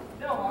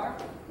 No harm.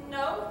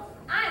 No,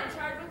 I am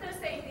charged with their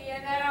safety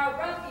and there are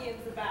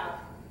ruffians about.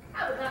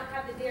 I would not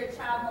have the dear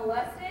child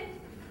molested.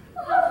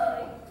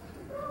 Lovely.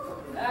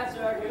 That's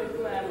our good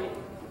Calamity.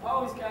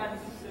 Always kind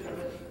and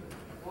considerate.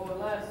 More or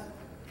less,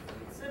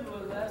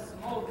 considerably less,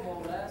 and more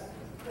or less.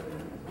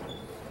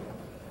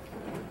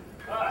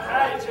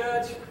 Howdy,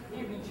 Judge.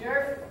 Evening,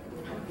 Sheriff.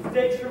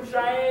 Stakes from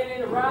Cheyenne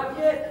ain't arrived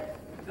yet?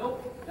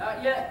 Nope,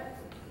 not yet.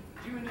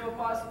 Did you and your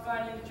posse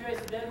find any trace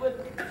of Deadwood?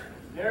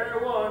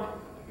 Nary one.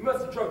 You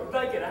must have drunk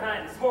bacon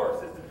behind his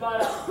horses to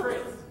find out the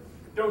prince.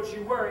 Don't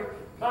you worry,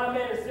 my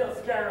men are still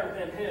scouring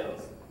them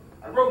hills.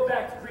 I rode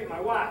back to greet my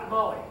wife,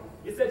 Molly.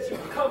 You said she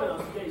was coming on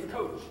today's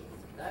coach.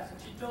 That's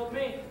what she told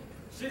me.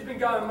 She's been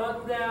gone a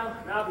month now,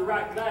 and I'll be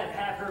right glad to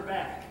have her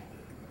back.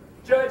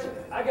 Judge,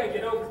 I gotta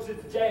get over to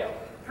the jail.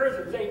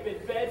 Prisoners ain't been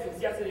fed since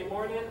yesterday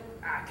morning.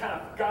 I kind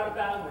of forgot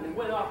about them when they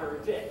went off her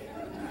dick.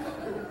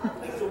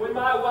 So when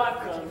my wife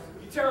comes,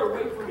 you tell her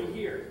wait for me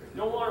here.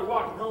 Don't want her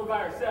walking home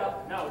by herself,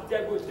 now with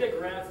Deadwood dick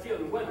around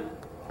stealing women.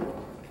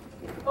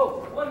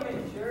 Oh, 1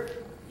 minute, Sheriff.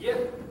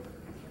 Yep.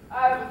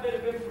 I have a bit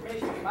of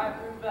information that might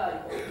prove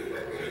valuable.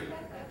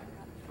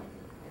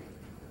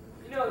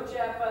 You know a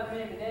chap by the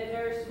name of Ned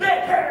Harris?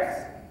 Ned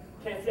Harris!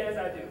 Can't say as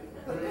I do.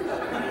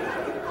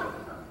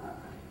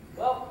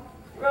 Well,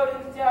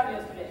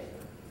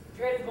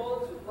 traded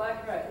bullets with black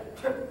and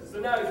red. So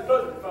now he's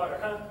buzzing fodder,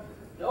 huh?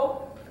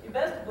 Nope, he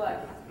bested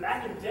black.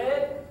 Black and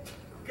dead?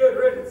 Good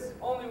riddance.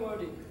 Only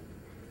wounded.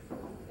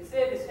 They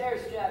say this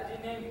Harris chap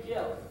didn't aim to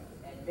kill,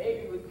 and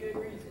maybe with good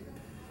reason.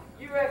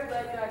 You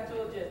recollect I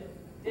told you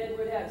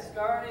Deadwood had a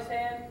scar on his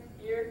hand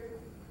here?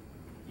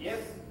 Yes.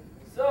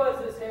 So is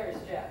this Harris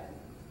chap.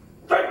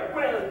 Great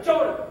whale,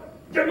 Jonah!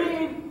 You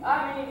mean?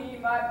 I mean, he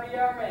might be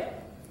our man.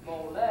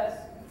 More or less.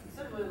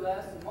 Considerably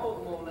less and more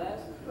or less.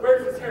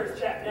 Where's this Harris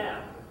chap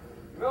now?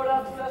 He rode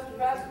off the Western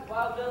Pass with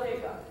Wild Bill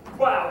Haycock.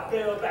 Wow,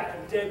 Bill back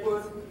in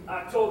Deadwood.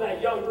 I told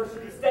that young rooster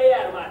to stay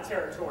out of my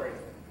territory.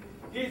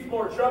 He's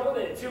more trouble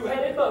than a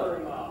two-headed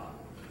mother-in-law.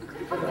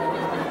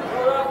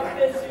 Rode off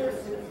with this here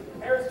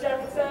Harris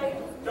chap would say,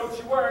 don't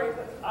you worry,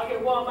 I'll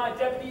get one of my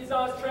deputies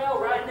on his trail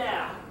right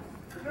now.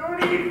 No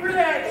need for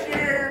that,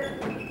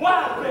 Sheriff.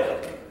 Wow, Bill!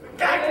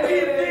 Got to be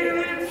a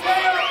thing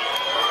himself.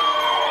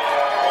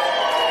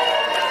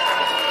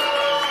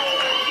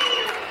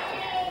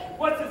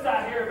 What's this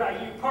I hear about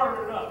you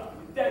partnering up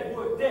with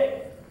Deadwood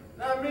Dick?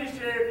 Not me,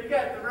 Sheriff. You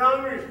got the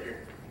wrong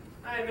rooster.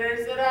 I ain't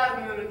never set out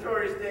in the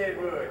notorious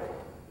Deadwood.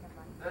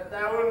 Not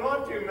that I wouldn't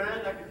want to,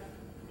 man. I could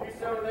do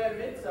some of that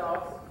mid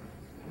sauce.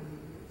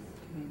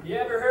 You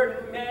ever heard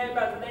of a man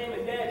by the name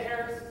of Ned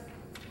Harris?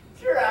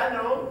 Sure, I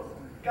know him.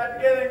 Got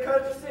together in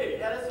Country City.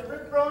 Had us a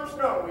rip-roaring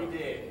snort we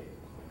did.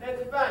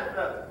 Ned's a fine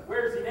fella.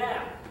 Where's he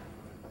now?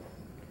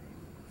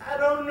 I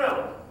don't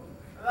know.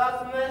 I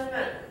lost him last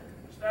night.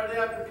 Started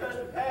out for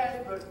Custom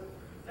Pass, but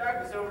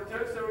darkness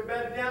overtook, so we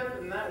bedded down for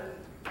the night.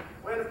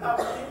 Went to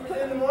Papa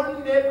Keepers in the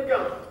morning, Ned was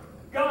gone.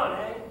 Gone,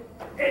 eh?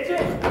 It's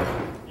it!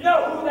 You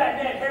know who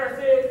that Ned Harris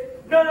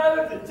is? None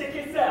other than Dick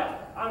himself.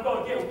 I'm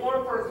going to get a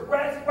warrant for his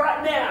arrest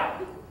right now.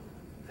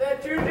 Is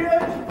that true,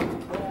 Judge?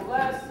 More or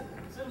less,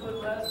 simply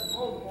less,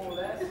 more or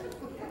less.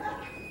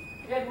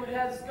 Deadwood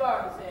has a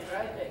scar on his hand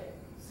right there.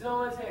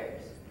 So has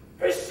Harris.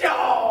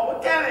 Pshaw!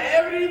 What kind of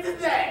evidence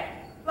is that?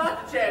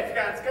 Lots of chaps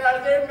got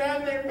scars there,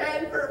 man. They're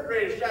patent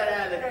perforated shot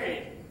out of their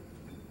hand.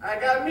 I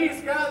got me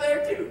a scar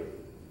there, too.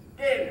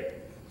 Gander.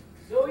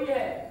 So you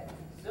have.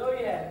 So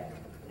you have.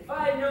 If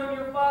I had known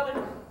your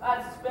father,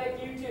 I'd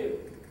suspect you too.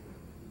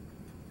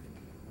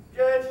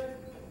 Judge,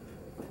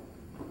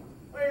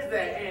 where's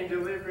that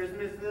hand-deliverous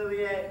Miss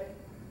Lily at?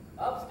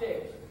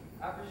 Upstairs.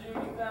 I presume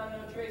you found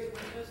no trace of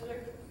your sister?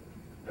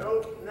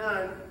 Nope,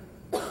 none.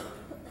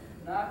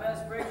 Not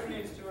best break the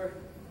news to her.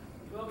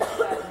 We'll be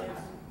glad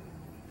news.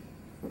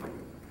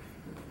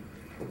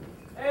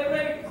 Hey,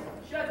 ladies,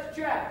 shut your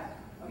traps.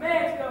 A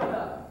man's coming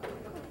up.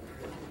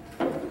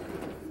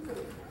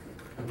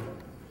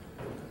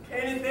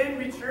 Can it then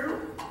be true?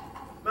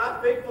 My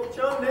faithful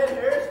chum Ned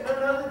Harris,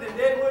 none other than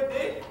Deadwood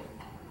Dick?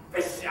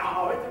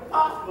 Pshaw, it's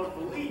impossible to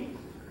believe.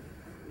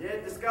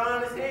 Yet the scar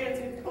on his hand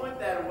seems to point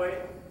that way.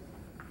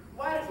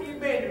 Why did he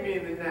abandon me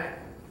in the night?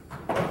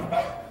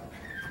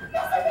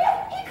 Mr. Ned,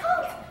 he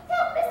comes!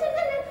 Help, Mr.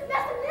 Ned,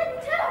 Mr. Ned,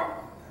 turn!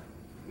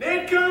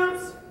 Ned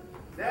comes!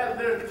 Now to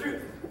learn the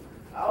truth.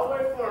 I'll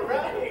wait for him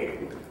right here.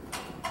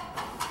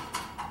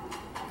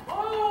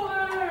 Whoa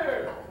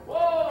there!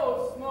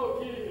 Whoa,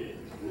 Smokey!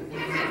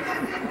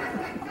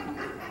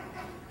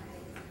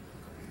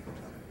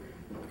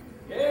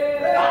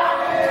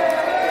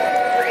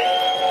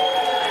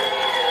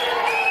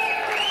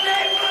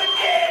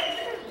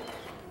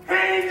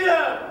 Hands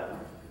up!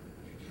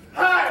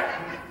 Higher!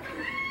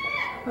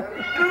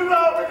 Move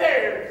over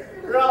there,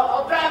 or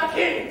I'll drive a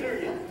cane through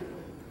you.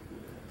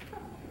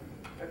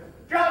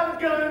 Drop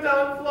the guns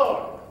on the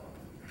floor.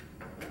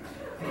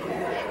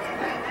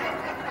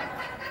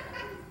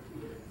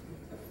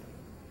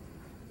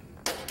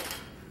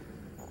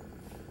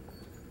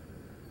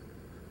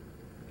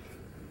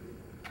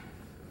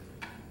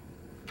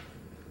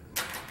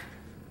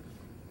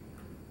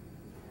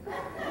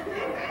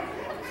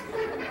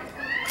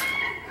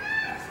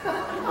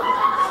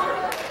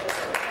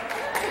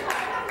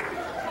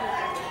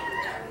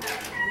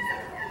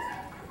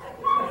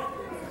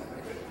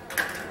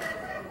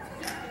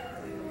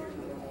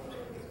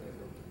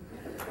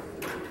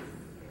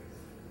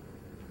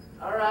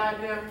 All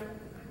right, now,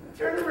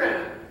 turn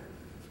around.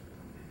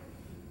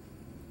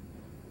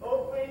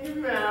 Open your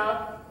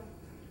mouth.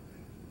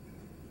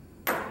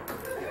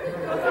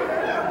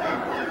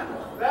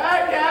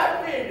 Like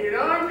I figured,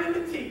 armed to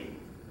the teeth.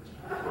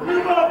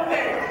 Move up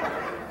there.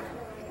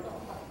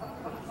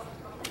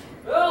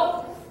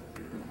 Well,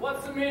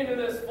 what's the meaning of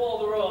this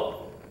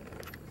folderol?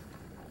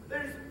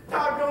 There's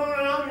talk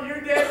going on with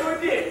your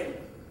Deadwood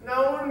Dick. And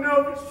I want to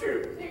know if it's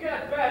true. You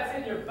got bats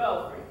in your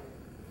belfry.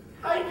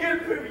 How you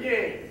gonna prove you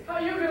ain't? How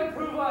you gonna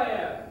prove I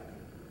am?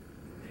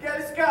 You got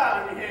a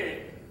scar on your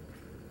hand.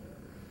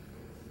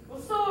 Well,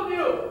 so have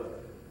you.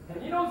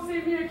 And you don't see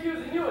me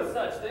accusing you of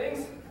such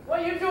things.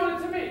 Why are you doing it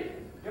to me?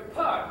 Your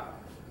part.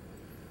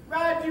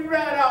 Why'd you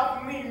ride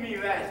off and leave me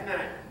last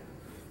night?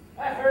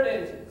 I heard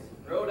engines.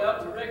 Rode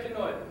out to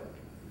reconnoiter.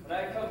 When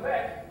I come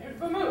back, you'd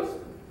vamoosed.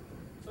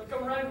 So I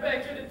come running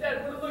back here to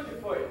Deadwood looking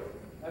for you.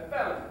 I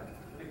found you,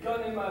 with a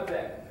gun in my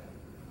back.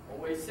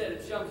 Always said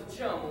a chum's a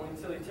chum only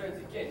until he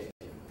turns against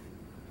you.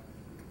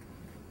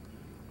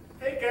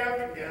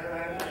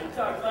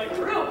 talk like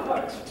a real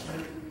punch.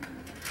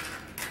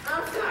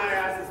 I'm sorry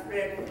I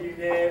suspected you,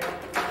 Dad.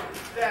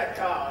 That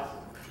cause.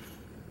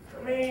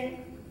 I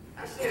mean,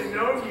 I should have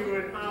known you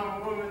would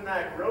harm a woman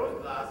like Rose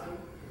Blossom.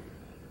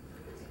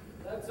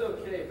 That's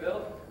okay,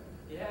 Bill.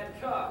 You had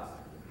cause.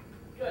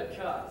 Good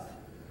cause.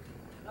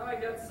 Now I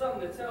got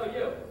something to tell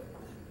you.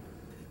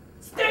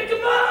 Stick 'em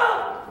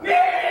up,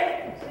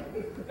 man!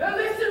 Now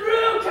listen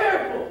real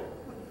careful.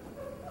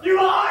 You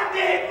are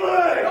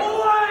Deadwood!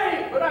 No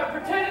way! But I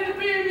pretended to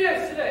be him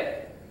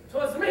yesterday.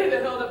 'Twas me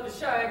that held up the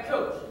Cheyenne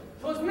coach.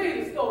 'Twas me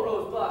that stole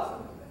Rose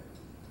Blossom.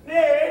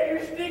 Ned,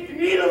 you're sticking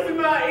needles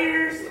in my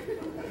ears.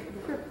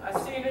 I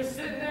seen her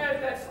sitting there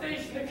at that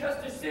station in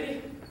Custer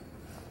City.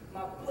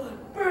 My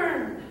blood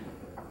burned.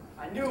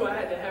 I knew I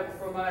had to have her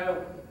for my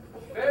own.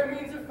 Fair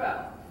means or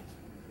foul.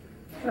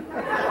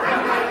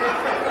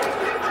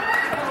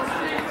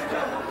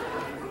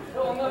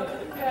 Pulling up to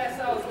the pass,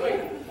 I was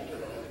waiting.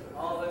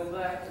 All in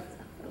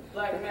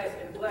black mask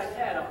and a black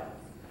hat on.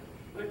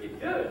 Looking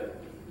good.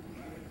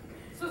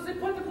 So they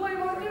put the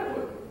blame on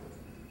Deadwood.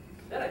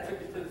 Then I took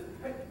her to this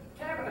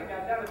cabin I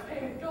got down at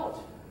Painted Gulch.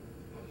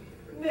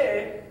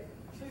 Ned,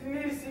 she's an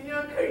innocent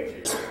young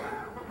creature.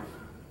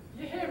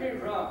 You hear me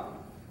wrong.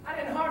 I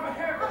didn't harm a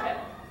hair of her head.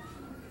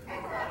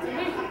 To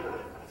me,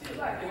 she's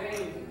like an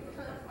angel.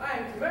 I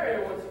aim to marry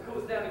her once she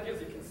cools down and gives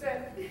her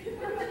consent.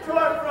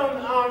 Tore from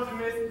the arms of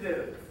Miss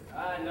Dillon.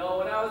 I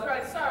know, and I was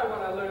right sorry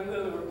when I learned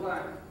Lily were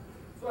blind.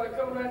 So I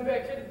come running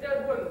back here to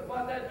Deadwood and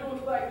fought that dude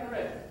with black and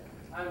red.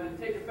 I'm going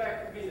to take her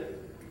back to be the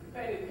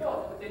Painted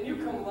Gulch, but then you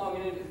come along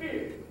and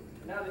interfere.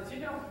 Now that you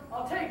know,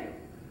 I'll take her.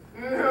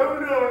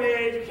 No,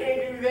 Ned, you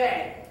can't do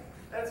that.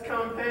 That's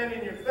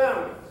compounding your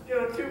felony.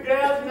 Stealing 2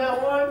 gals and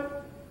not one?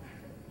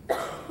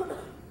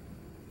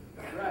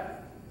 You're right.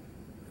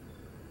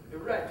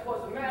 You're right.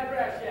 'Twas a mad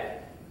rash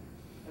act,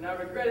 and I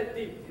regret it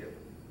deeply.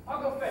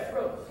 I'll go fetch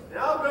Rose. And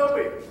I'll go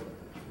with you.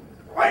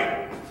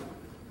 Wait!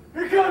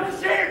 Here comes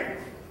the sheriff!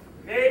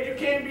 Ned, you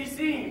can't be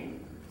seen.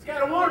 He's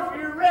got a warrant for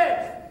your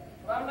arrest.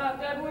 Well, I'm not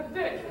Deadwood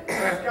Dick.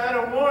 He's got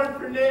a warrant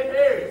for Ned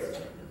Harris.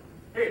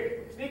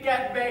 Here, sneak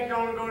out the back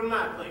door and go to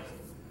my place.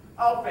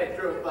 I'll fetch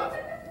Rose Blossom.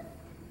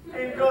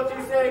 Ain't the gulch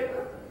you say?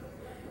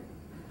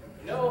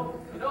 You know,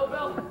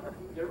 Bill,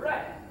 you're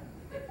right.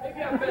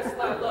 Maybe I best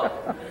lie low,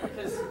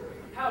 because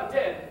how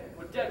dead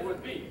would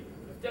Deadwood be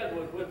if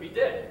Deadwood would be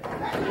dead?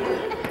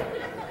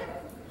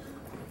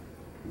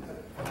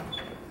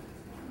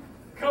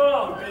 Come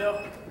on,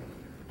 Bill.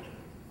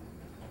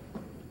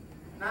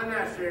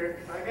 Now,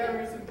 Sheriff. I got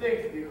me some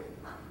things to do.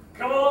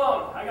 Come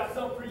along. I got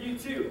something for you,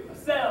 too. A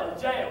cell in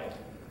jail.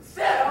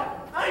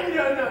 Cell? I ain't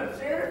done nothing,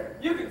 Sheriff.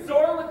 You can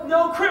soar with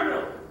no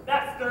criminal.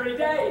 That's 30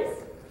 days.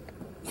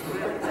 Keep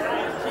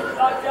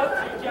locked up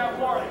till you can't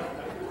warrant.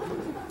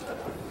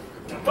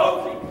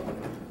 Bogey!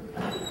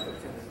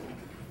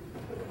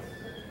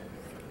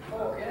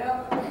 Oh,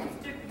 yeah?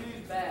 Stick the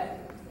news bad.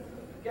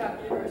 Got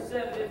to give her a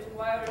sedative to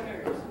quiet her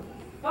nerves.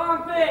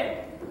 Pong thing!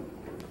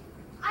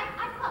 I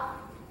call.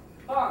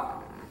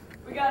 Pong,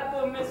 we got to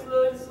put Miss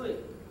Lily to sleep.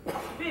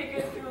 Be a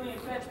good Julie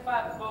and fetch a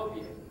pipe of both of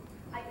you.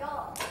 I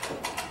go.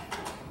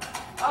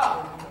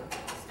 Ah,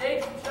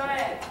 stage from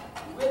Cheyenne.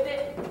 With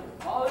it,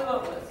 all the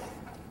Lovelace.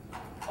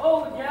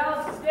 Oh, the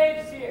gals, the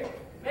stage is here.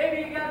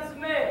 Maybe you got some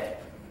mail.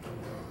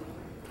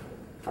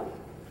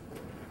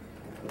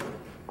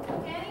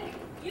 Annie,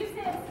 you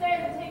stay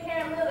upstairs and take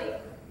care of Lily.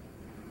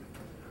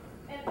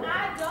 And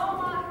I don't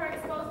want her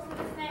exposed to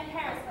this Ned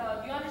Harris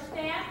fellow. Do you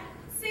understand?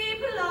 See,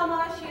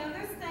 Paloma, she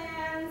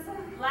understands.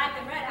 Black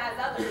and Red has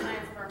other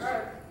plans for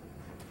her.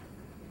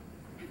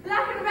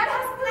 Black and Red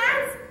has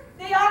plans?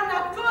 They are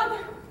not good.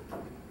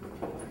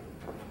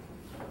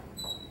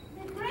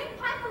 The great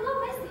pipe of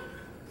Lewis.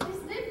 This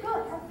lip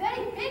good have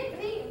very big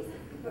dreams.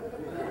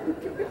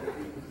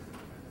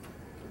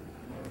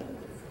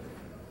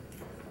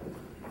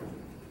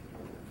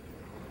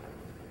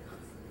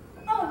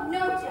 Oh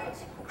no, Judge.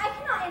 I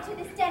cannot enter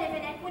this den of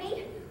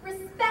inequity.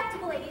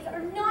 Respectable ladies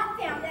are not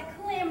found at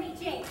Calamity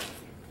Jane's.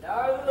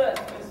 Nevertheless,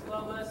 Miss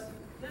Lovelace,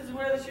 this is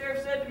where the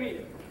sheriff said to meet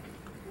him.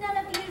 None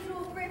of the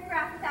usual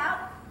riffraff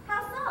without.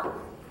 How so?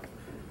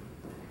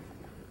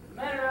 The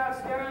men are out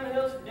scouring the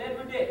hills for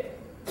Deadwood Dick.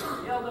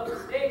 He yelled up the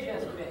stage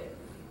yesterday.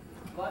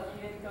 Lucky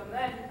he didn't come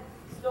then.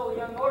 He stole a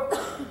young orphan.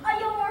 A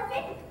young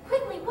orphan?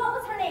 Quickly, what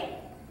was her name?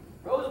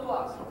 Rose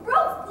Blossom.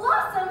 Rose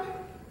Blossom?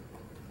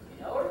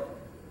 You know her?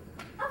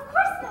 Of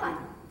course not.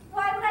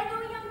 Why would I know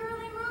a young girl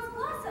named Rose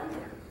Blossom?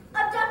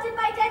 Abducted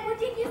by Deadwood,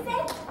 did you say?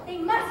 They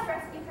must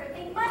rescue her.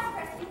 They must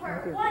rescue her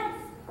at once.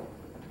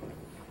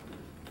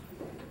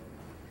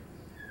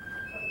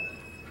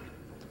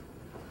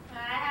 I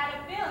had a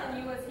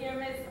feeling you was here,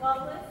 Miss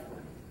Lovelace.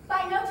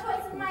 By no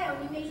choice of my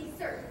own, you may be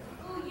certain.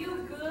 Ooh,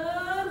 you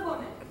good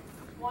woman.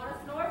 Want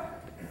a snort?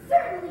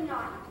 Certainly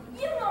not.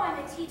 You know I'm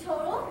a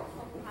teetotal.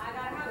 I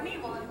gotta have me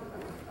one.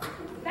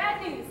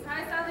 Bad news.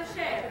 I saw the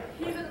sheriff.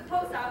 He's at the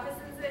post office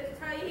and said to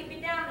tell you he'd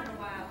be down in a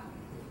while.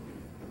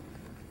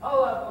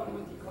 I'll have one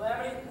with you,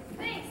 Calamity.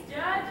 Thanks,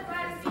 Judge.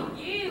 Glad to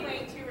see you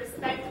ain't too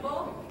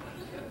respectable.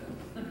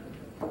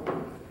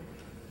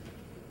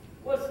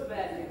 What's the matter?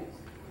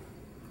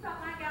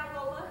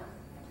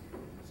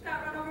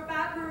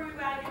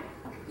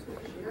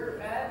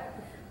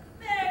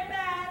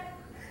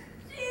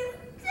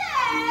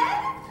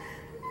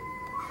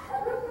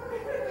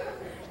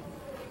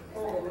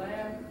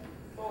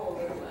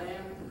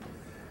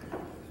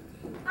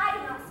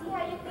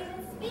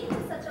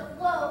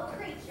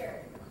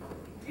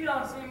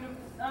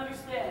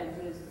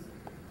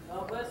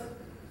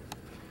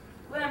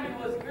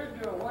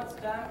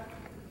 time,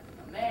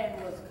 a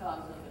man was the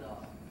cause of it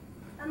all.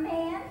 A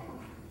man?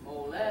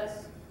 More or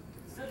less.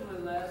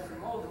 Considerably less, or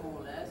more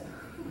or less.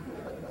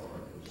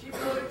 She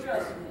put her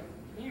trust in him.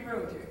 He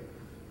ruined her.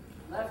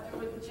 Left her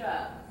with the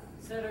child.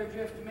 Set her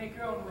adrift to make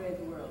her own way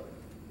in the world.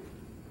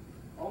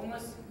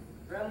 Homeless,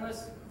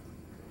 friendless,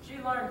 she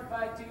learned to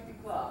fight tooth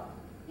and claw.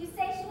 You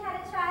say she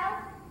had a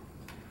child?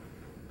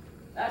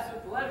 That's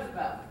what the letter's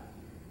about.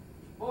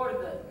 She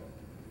boarded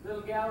the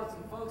little gal with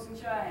some folks in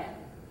Cheyenne.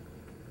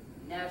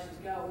 And now she's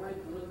got word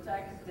the little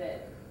tyke is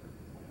dead.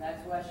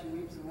 That's why she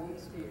weeps a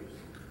woman's tears.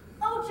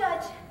 Oh,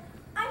 Judge,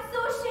 I'm so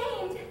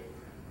ashamed.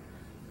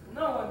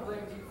 No one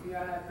blames you for your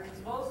high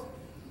principles.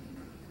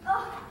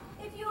 Oh,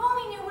 if you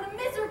only knew what a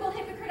miserable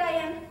hypocrite I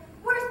am.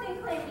 Worse than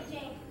Calamity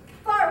Jane.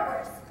 Far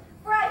worse,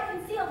 for I have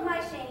concealed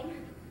my shame.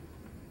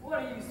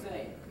 What are you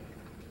saying?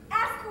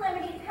 Ask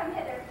Calamity to come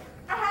hither.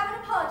 I have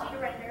an apology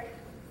to render.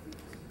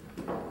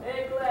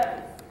 Hey,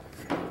 Calamity.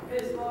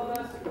 This law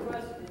us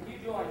requested that you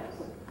join us.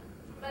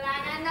 But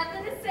I got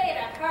nothing to say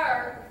to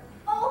her.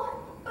 Oh,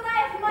 but I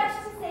have much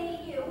to say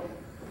to you.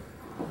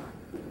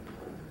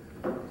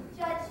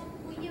 Judge,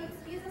 will you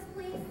excuse us,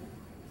 please?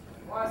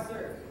 Why,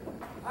 sir,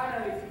 I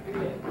know you can do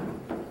it.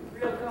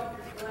 Real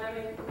comfort,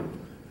 Calamity.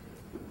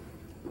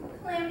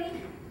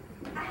 Calamity,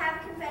 I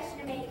have a confession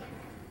to make.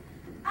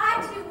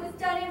 I, too, was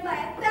done in by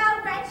a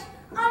foul wretch,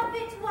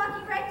 unfit to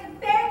walk erect and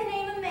bear the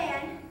name of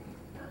man.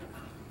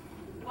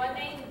 What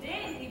name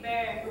did he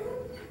bear?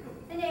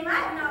 A name I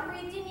have not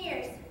breathed in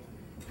years.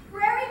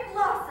 Prairie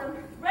Blossom.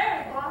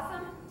 Prairie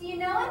Blossom? Do you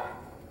know him?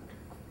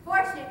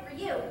 Fortunate for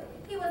you,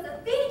 he was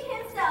a fiend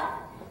himself,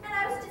 and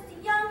I was just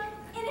a young,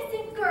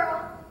 innocent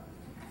girl.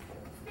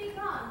 Speak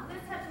on.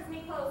 This touches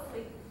me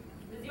closely.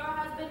 Does your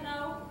husband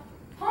know?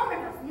 Homer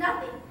knows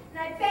nothing, and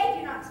I beg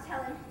you not to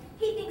tell him.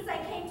 He thinks I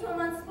came to him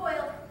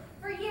unspoiled.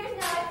 For years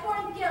now I've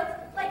borne guilt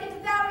like a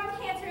devouring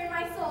cancer in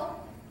my soul.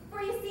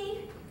 For you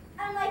see,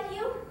 unlike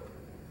you,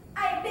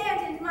 I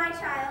abandoned my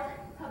child.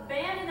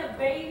 Abandoned a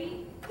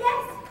baby?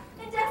 Yes,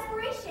 in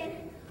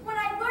desperation. When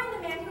I learned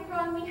the man who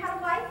wronged me had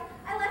a wife,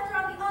 I left her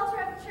on the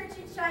altar of a church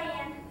in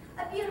Cheyenne.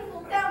 A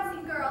beautiful,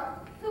 bouncing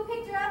girl. Who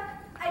picked her up?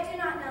 I do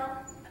not know.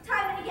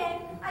 Time and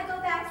again, I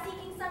go back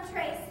seeking some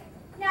trace.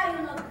 Now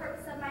you'll know the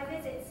purpose of my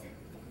visits.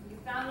 You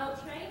found no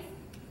trace?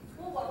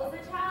 Well, what was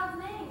the child's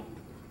name?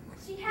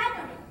 She had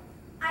no name.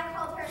 I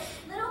called her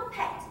Little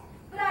Pet,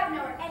 but I don't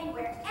know her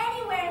anywhere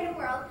in the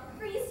world.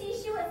 For you see,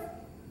 she was...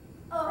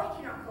 Oh, I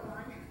cannot go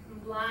on.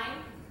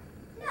 Blind?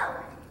 No,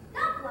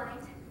 not blind.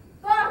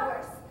 Far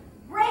worse.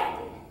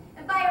 Branded,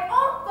 and by her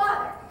own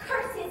father,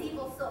 curse his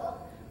evil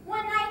soul.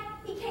 One night,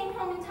 he came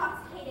home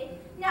intoxicated.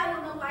 Now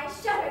you'll know why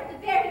I shudder at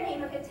the very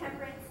name of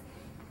intemperance.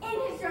 In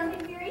his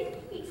drunken fury,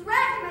 he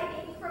dragged my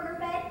baby from her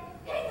bed,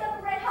 picked up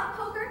a red-hot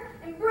poker,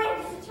 and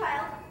brandished the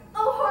child.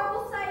 Oh,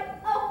 horrible sight.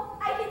 Oh,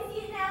 I can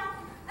see it now.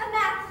 A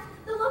map,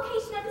 the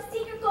location of the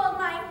secret gold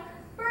mine,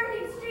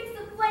 burning streaks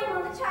of flame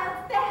on the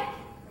child's back.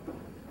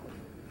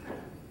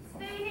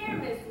 Stay here,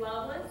 Miss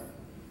Lovelace.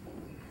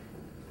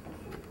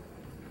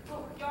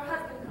 Oh, your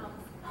husband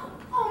comes.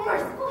 Oh,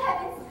 merciful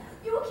heavens.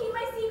 You will keep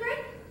my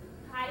secret?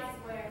 I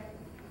swear.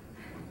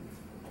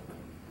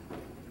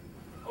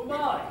 Oh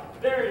my,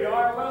 there you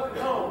are. Welcome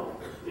home.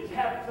 Did you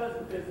have a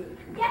pleasant visit?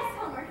 Yes,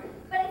 Homer,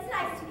 but it's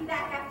nice to be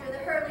back after the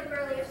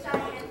hurly-burly of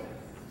Cheyenne.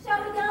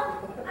 Shall we go?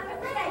 I'm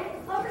afraid I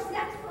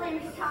overstepped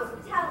Calamity's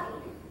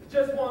hospitality.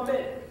 Just 1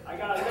 minute. I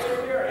got a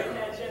letter here I ain't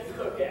had a chance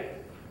to look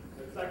at.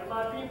 Looks like it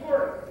might be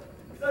important.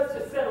 So let's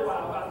just sit a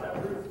while about that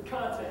room's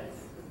contents.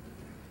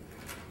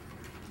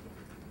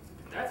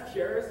 That's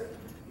curious.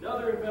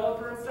 Another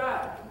enveloper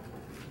inside.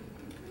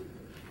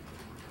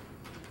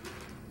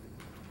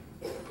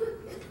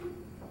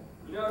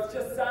 You know, it's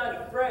just signed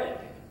a friend.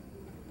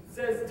 It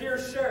says, Dear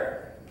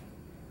Sher,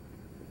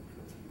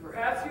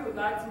 perhaps you would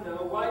like to know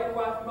why your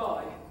wife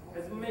Molly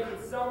has been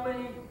making so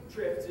many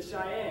trips to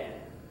Cheyenne.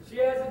 She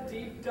has a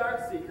deep,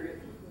 dark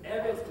secret,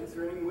 evidence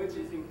concerning which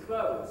is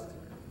enclosed.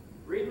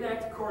 Read and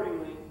act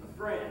accordingly, a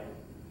friend.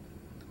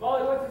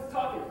 Molly, what's this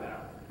talking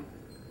about?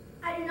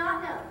 I do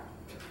not know.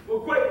 Well,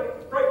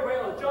 great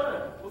whale of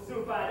Jonah. We'll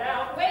soon find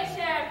out. Wait,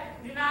 Sheriff.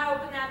 Do not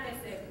open that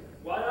missive.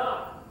 Why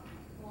not?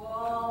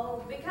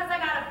 Well, because I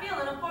got a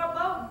feeling of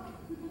foreboding.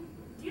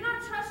 Do you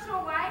not trust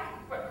your wife?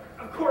 Well,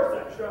 of course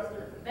I trust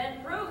her.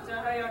 Then prove to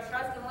her your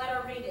trust and let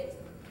her read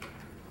it.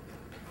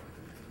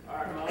 All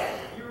right, Molly,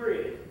 you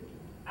read it.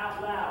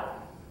 Out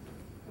loud.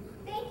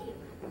 Thank you.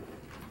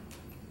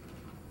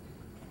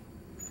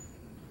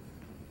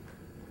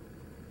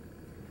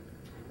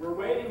 We're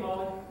waiting,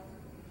 Molly.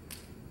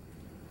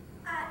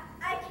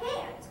 I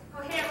can't.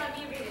 Oh, here, let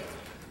me read it.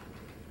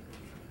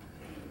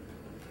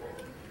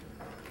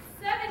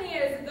 7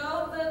 years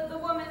ago, the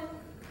woman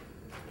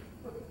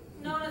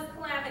known as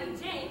Calamity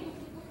Jane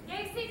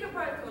gave secret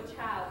birth to a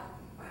child.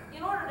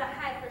 In order to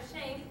hide her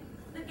shame,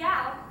 the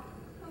gal,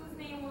 whose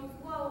name was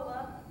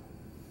Lola,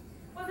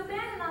 was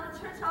abandoned on a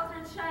church altar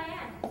in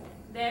Cheyenne.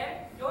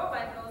 There, your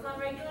wife goes on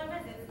regular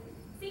visits,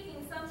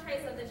 seeking some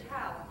trace of the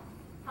child,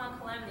 upon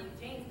Calamity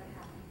Jane's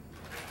behalf.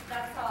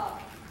 That's all.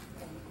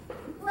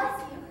 Bless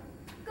you.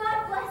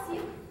 God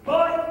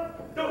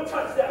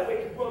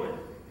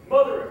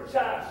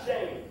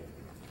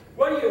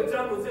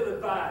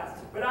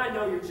but I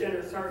know your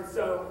generous heart,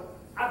 so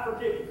I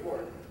forgive you for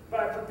it. But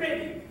I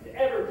forbid you to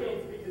ever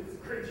again speak to this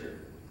creature.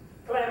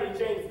 Calamity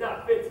Jane's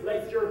not fit to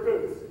lace your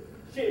boots.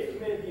 She has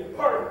committed the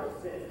unpardonable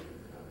sin.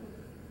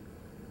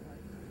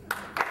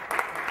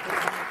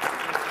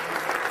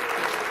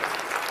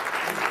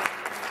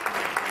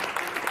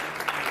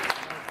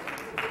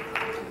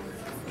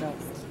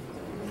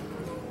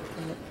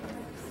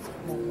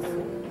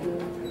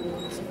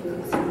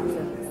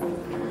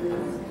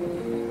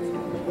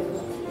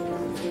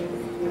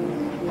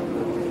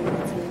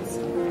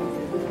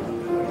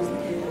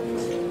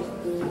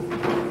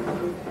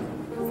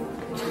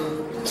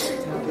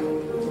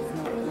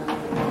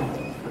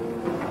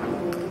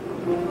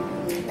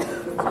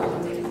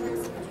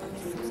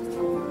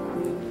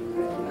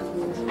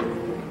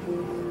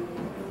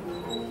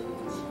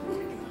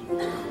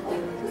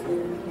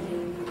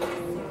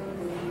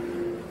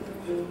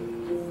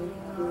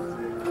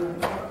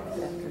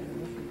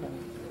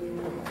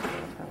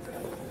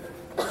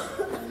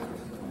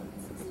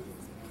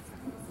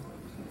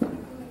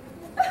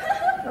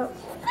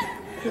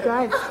 You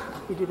guys,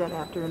 you do that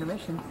after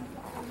intermission.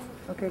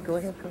 Okay, go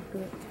ahead, go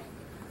through it.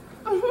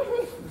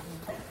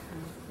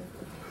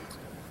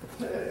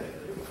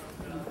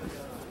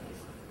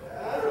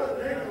 I don't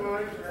drink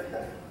much.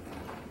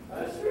 I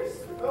sure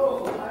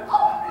stole.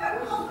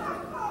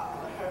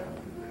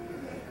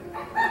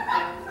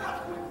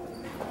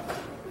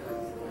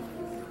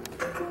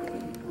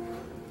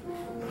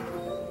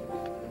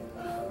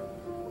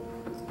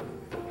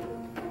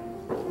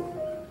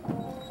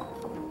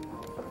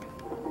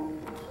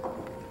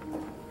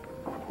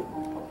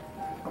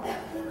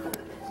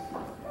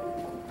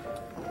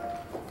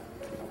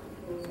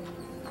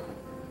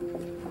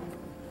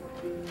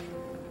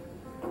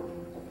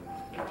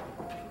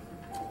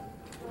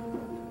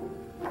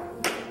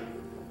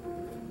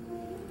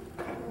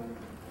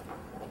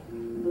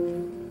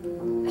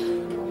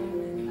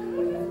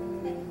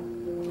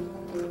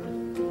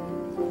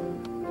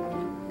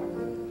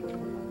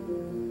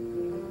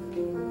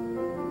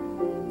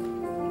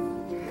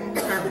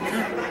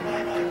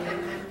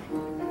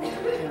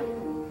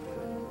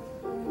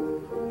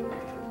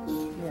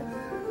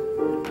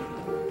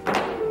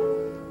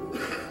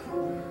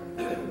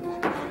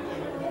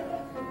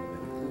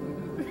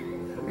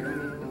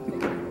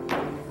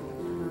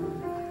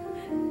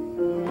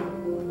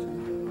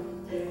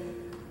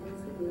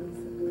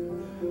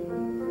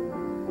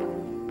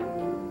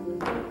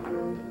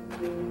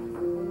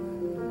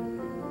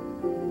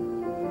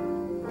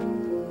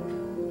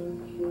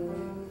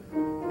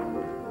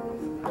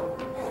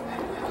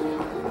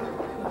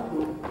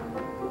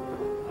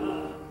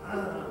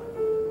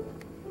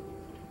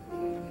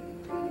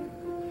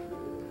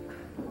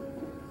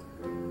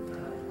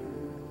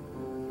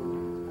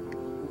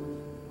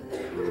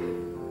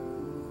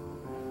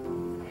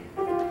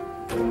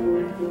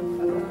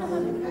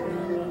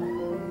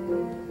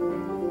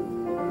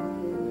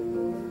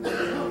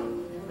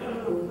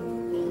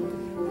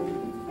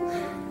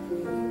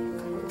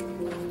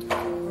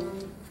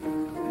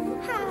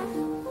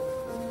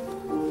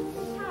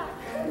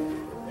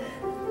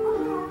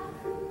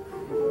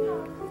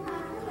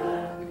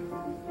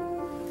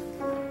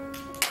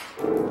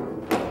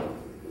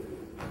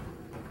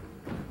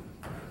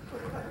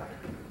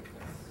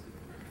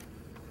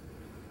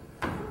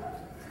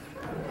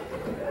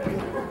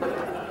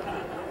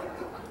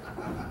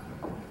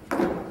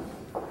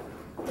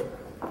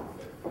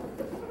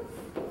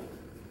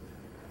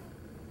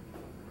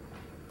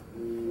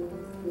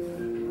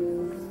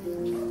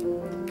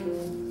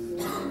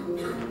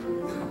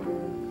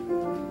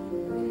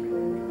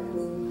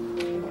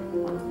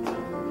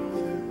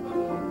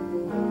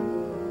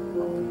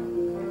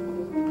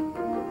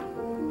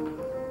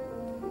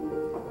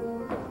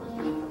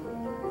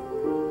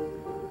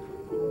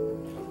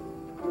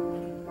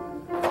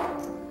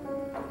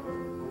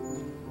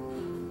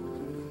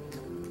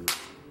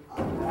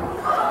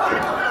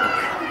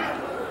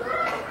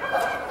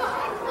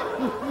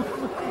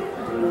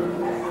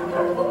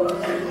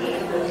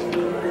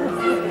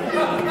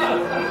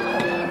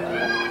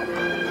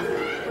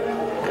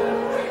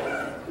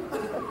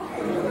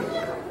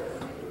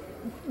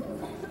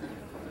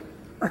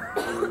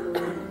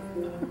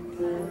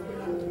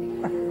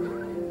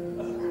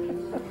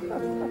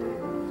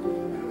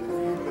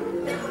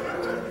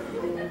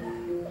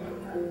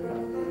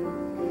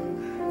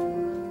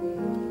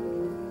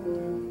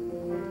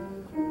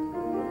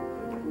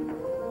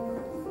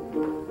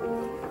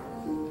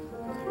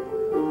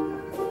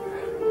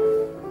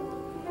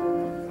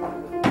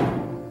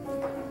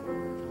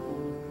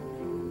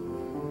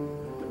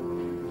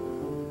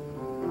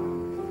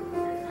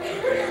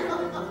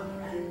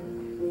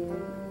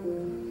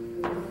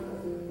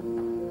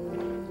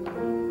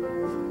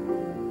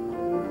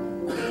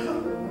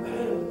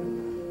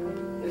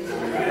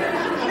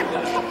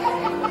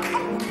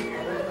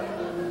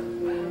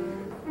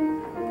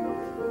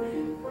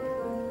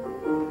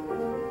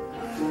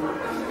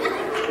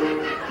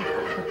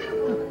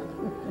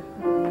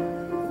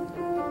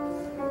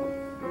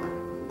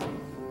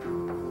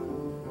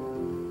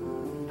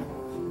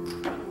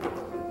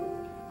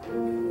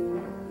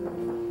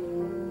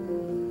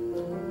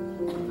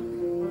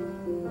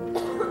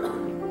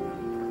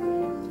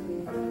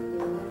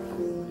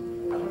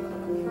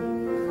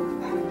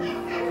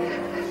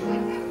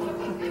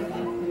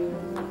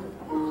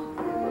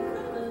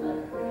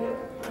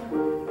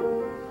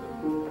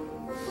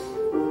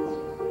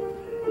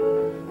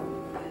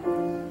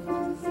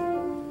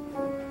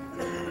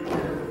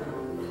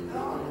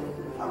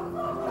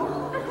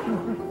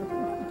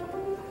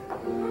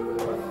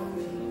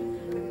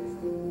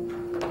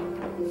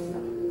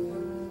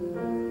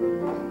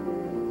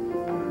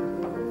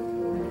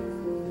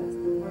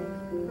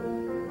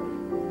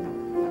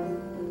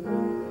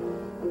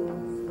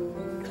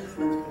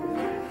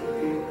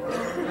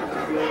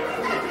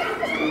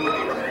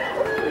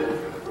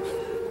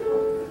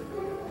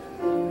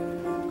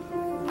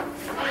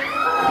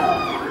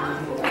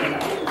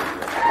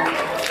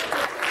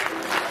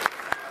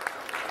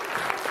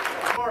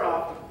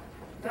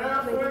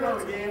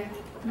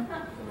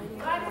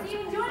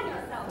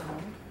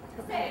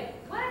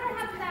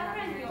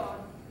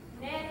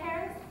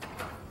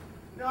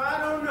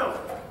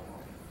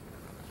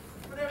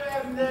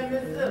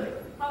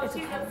 Oh,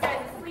 she's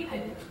upstairs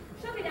sleeping.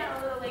 She'll be down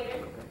a little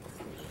later.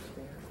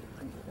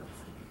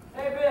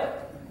 Hey, Bill,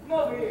 come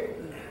over here.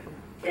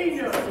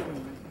 Kingdom.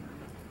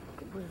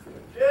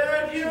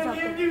 Judge, you don't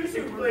give new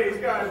souffle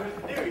scars,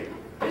 do you?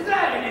 Is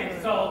that an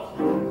insult?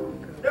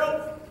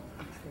 Nope.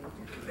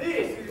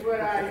 This is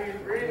what I use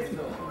for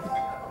insults.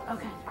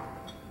 Okay.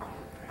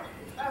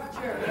 Have a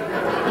chair.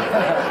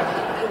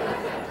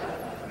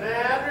 Nah,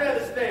 I'd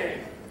rather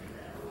stand.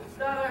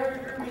 Thought I heard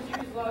Grimmy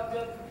Shoes locked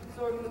up,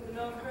 sorting with the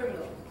known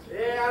criminals.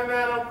 Yeah, I'm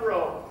out on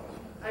parole.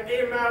 I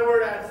gave my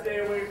word I'd stay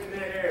away from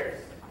Ned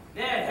Harris.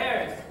 Ned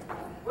Harris.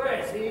 Where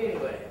is he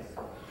anyways?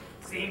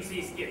 Seems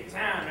he skipped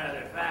town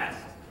rather fast.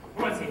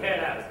 Once he heard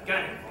I was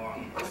gunning for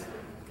him.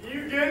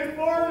 You gunning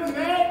for him,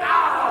 Ned?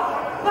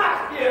 Oh,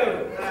 fuck you!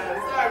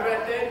 Sorry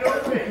about that, no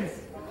offense.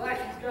 Like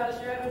he's got a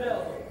shredded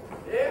elbow.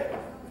 Yeah?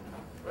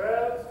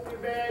 Well, it's too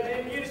bad I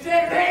didn't get a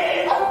second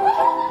hand.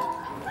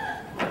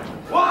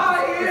 Why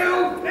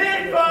you?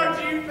 Ned fought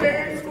you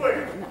fair and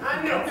square. I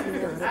know.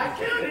 I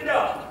counted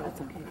up. That's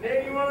okay. And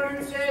anyone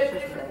who says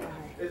different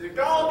is a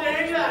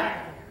goddamn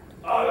liar.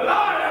 A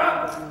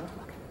liar?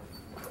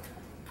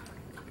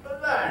 A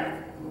liar.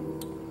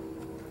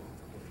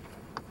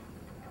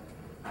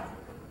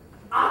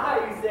 I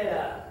thought you said a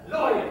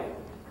lawyer.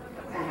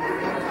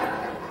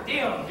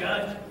 Deal,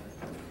 Judge.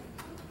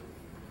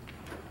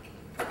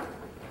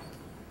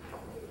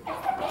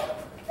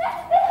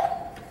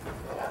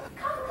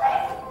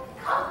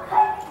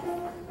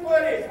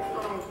 What is it,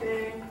 Tom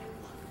King?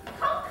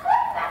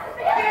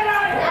 Get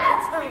out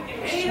of here! You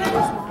heathen!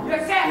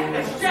 You're casting a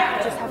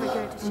shadow! Just have her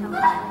here to show.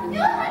 You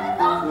let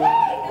go,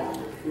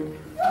 King!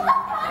 You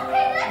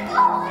let go!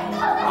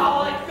 Oh,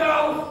 let go!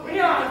 My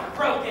arm's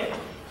broken!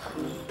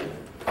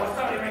 Oh,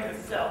 somebody ring the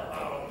cell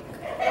phone.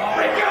 I'll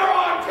ring your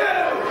arm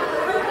too!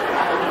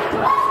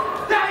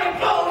 Let it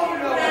go, you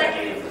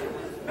maggots!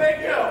 Let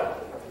go.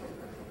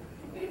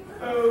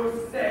 Who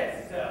said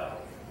so?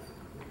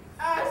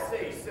 I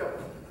say so.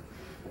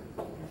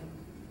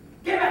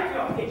 Get back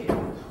your pigeon!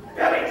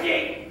 Billy G!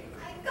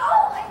 Let go!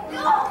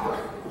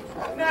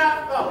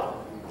 Now, fellas,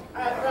 I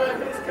find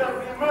this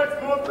company much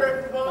more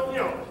preferable than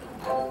yours.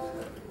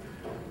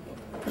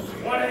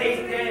 One of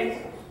these days,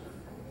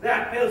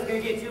 that Bill's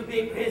gonna get too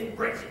big for his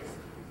britches.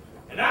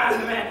 And I'm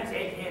the man to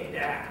take him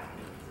down.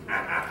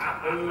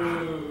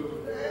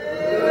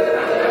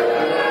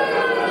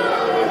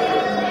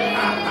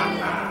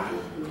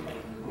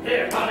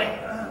 Here, Polly.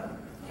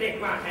 Take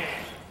my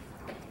hand.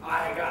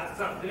 I got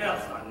something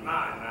else on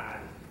my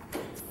mind.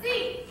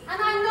 See,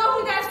 and I know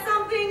who that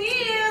something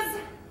is.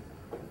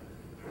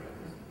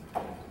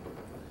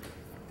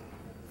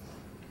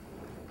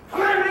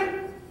 Clearly,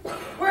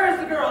 where's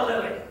the girl,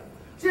 Lily?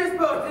 She's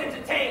supposed to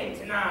entertain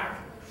tonight.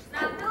 She's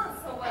not feeling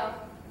so well.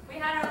 We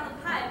had her on the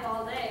pipe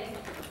all day.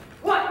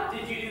 What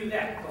did you do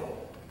that for?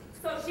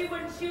 So she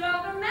wouldn't shoot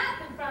off her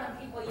mouth in front of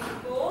people, you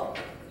fool.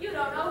 You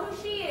don't know who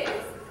she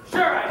is.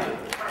 Sure I do.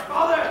 Her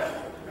father.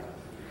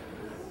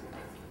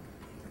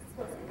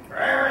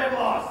 Prairie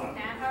Blossom.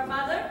 And her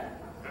mother.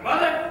 Her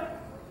mother.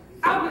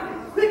 Out with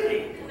it, quickly.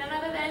 And none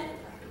other than,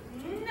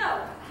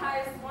 no,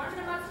 I sworn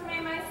to must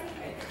remain my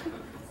secret.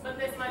 But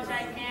this much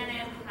I can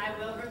and I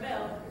will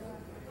reveal.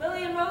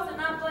 Lily and Rose are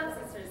not blood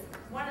sisters.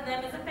 One of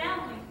them is a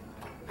family.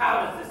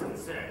 How does this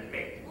concern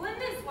me? Well, in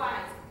this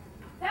wise,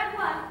 that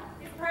one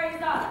is Prairie's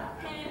daughter,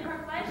 and in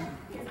her flesh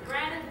is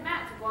Brandon's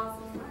match of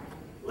Watson's life.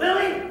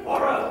 Lily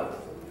or Rose?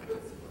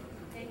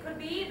 It could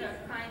be either,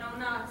 I know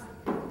not.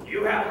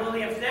 You have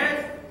Lily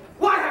upstairs?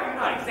 Why have you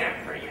not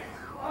examined her yet?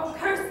 Oh,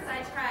 curses,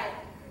 I tried.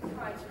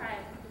 Oh, I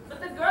tried. But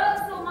the girl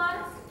is so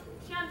modest,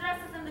 she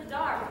undresses in the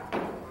dark.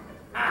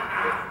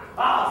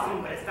 I'll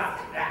soon put a stop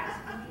to that.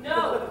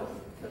 No.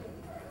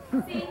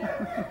 See,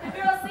 the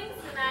girl sings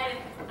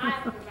tonight, and I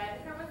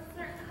provided her with a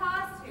certain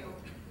costume.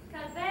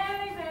 Got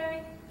very, very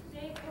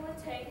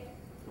décolleté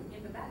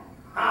in the back.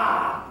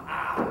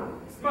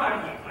 Smart of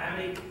you,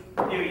 Calamity.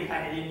 Knew you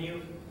had it in you.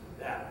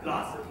 That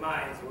Blossom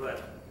mine's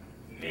worth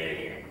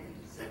millions.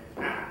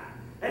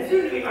 And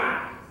soon to be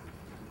mine.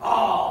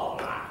 All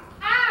mine.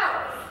 Ow!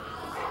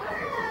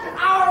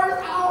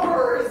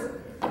 Ours!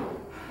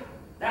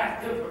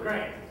 That's two for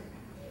granted.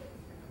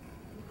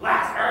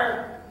 Blast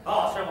her,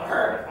 I'll shovel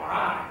her before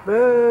I.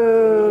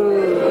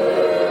 Boo!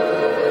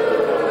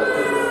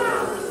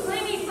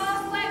 Play me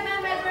false black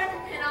man, Redbird,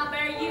 and I'll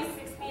bury you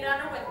 6 feet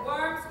under with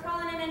worms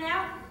crawling in and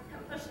out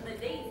and pushing the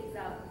daisies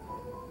out.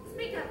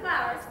 Speaking of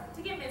flowers,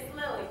 to give Miss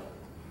Lily.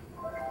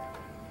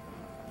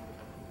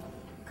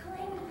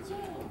 Calamity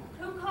Jane.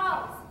 Who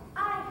calls?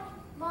 I,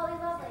 Molly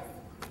Lovelace.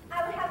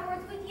 I would have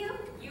words with you.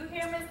 You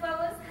hear, Miss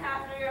Lovelace,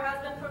 after your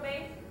husband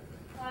forbade?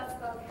 Well, that's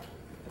spoken.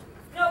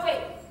 No,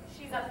 wait,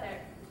 she's up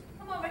there.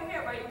 Come over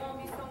here where you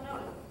won't be so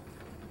noticed.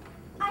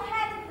 I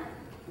had to come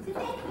to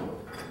thank you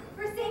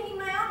for saving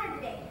my honor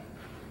today.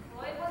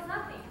 Well, it was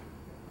nothing.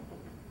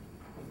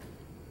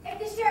 If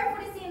the sheriff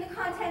would have seen the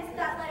contents of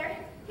that letter,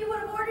 he would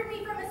have ordered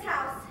me from his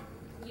house.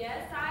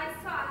 Yes, I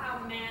saw how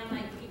man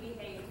like he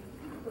behaved.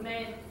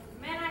 Man,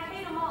 I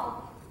hate them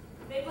all.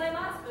 They blame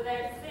us for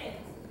their sins.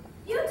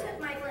 You took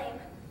my blame,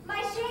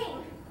 my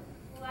shame.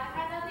 Well,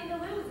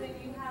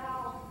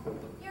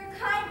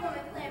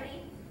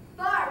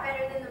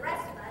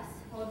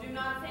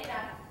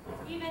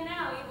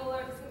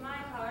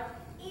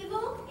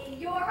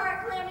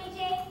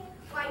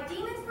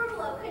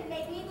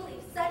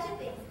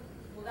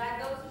 That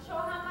goes to show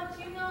how much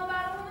you know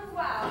about a woman's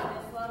wiles,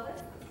 Miss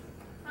Lovelace.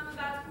 I'm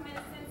about to commit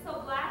a sin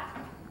so black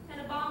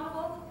and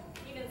abominable,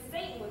 even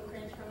Satan would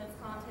cringe from its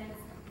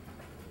contents.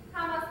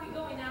 I must be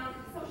going now,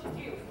 so should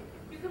you.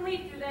 You can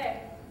leave through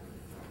there.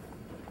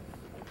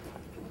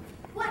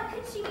 What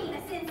could she mean,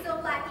 a sin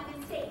so black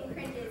even Satan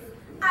cringes?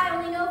 I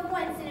only know of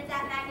one sin of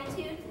that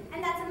magnitude,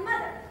 and that's a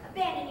mother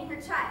abandoning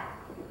her child.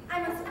 I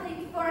must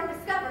flee before I'm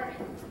discovered.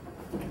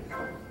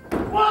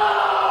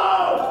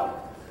 Whoa!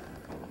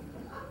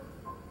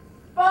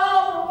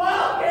 Follow the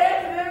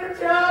wildcats and every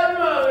child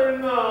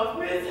mother-in-law,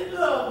 Mrs.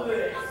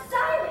 Lovelace.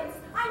 Silence!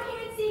 I'm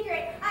here in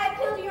secret. I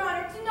appeal to your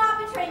honor. Do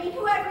not betray me,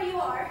 whoever you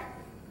are.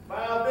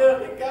 Wild Bill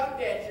can come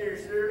at your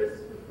service.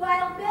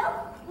 Wild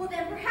Bill? Well,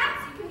 then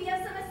perhaps you can be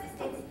of some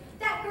assistance.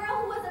 That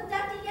girl who was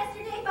abducted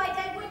yesterday by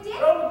Deadwood did?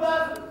 Rose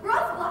Blossom.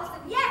 Rose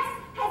Blossom, yes.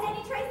 Has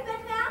any trace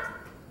been found?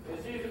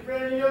 Is she a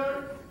friend of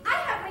yours? I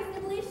have reason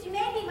to believe she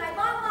may be my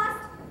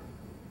long-lost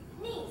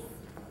niece.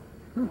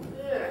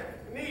 Yeah,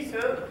 niece,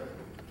 huh?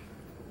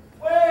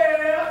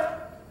 Well,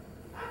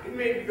 I can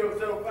maybe go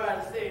so far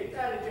to say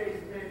tiny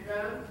traces been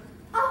found.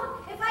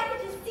 Oh, if I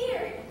could just see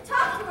her,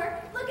 talk to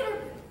her, look at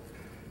her.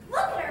 Look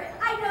at her.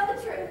 I know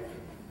the truth.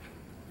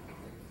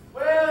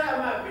 Well, that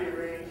might be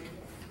arranged.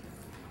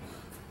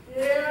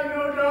 Yeah, I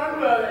know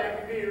darn well that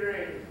could be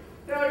arranged.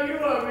 Tell you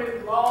what,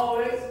 Miss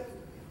Lawless.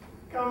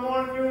 Come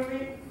on, you and me.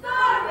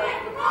 Son of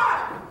man,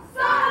 Gomorrah!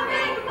 Son of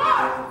man,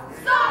 Gomorrah!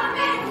 Son of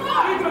man,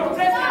 Gomorrah! You don't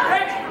test your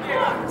patience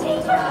here.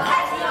 Teacher,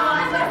 touch me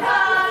on the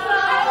cup!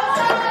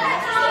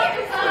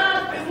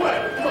 This way.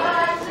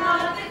 Touch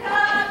not the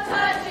cup,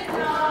 touch it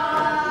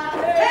not.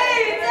 Hey,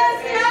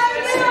 Tessie, how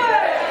you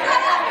doing?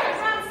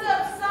 Run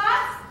some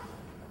sauce.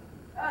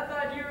 I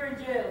thought you were in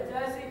jail,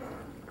 Tessie.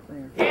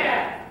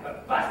 Yeah,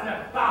 but busting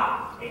a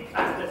bomb in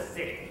Costa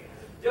City.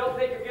 Don't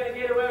think you're gonna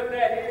get away with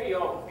that here, you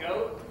old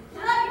goat.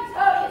 Let me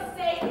tell you,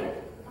 Satan.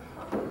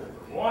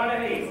 One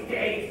of these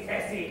days,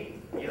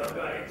 Tessie, you'll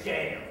go to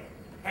jail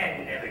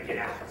and never get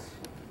out.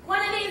 One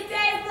of these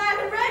days, Black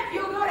and Red,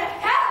 you'll go to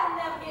hell and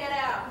never get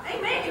out.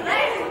 Amen, you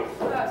lazy.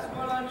 That's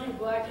one on you,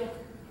 Blackie.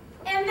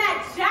 And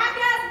that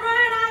jackass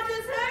Brian I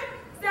just heard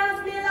sounds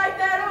to me like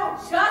that old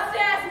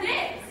just-ass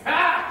Nix.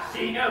 Ha!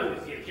 She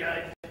knows you,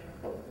 Judge.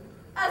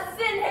 A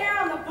sin hair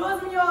on the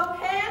bosom of your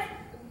pants,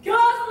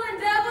 guzzling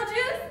devil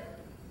juice,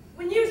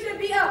 when you should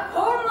be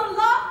upholding the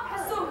law,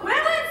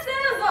 swindling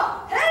sinners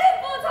off, headed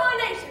for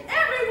tarnation.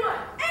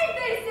 Everyone, ain't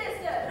they,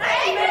 sisters?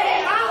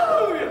 Amen.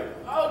 Hallelujah!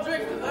 I'll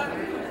drink to that.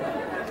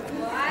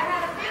 Well, I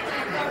had a feeling,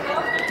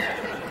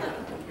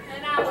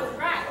 and I was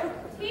right.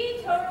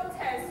 Teetotal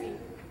Tessie.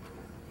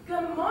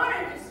 Good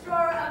morning,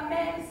 destroyer of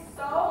men's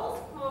souls.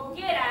 Oh,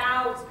 get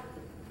out.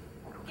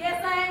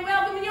 Guess I ain't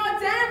welcome in your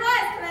den of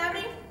life,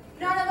 Calamity.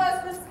 None of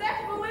us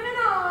respectable women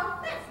are.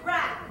 That's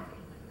right.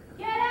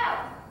 Get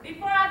out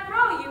before I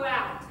throw you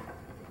out.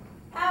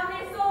 How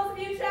many souls have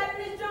you trapped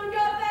in this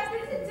junkyard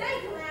factory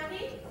today,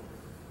 Calamity?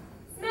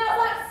 Smells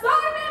like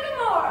Sodom and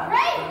Gomorrah.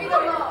 Praise be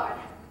the Lord.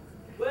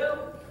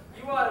 Well,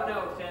 you ought to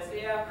know,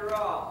 Tessie, after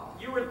all.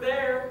 You were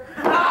there.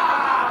 Hey,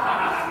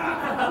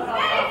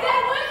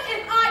 Deadwood,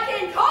 if I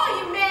can call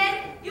you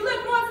man, you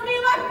look more to me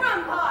like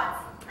rum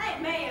pots.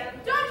 Hey, man,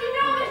 don't you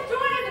know this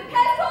joint is a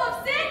pedestal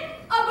of sin?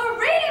 A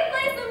berated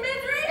place of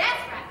misery?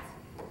 That's right.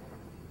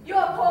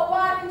 Your poor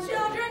wife and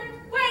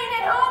children, waiting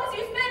at home as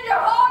you spend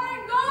your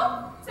hard-earned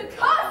gold to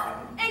cuss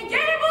and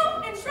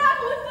gamble and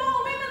travel with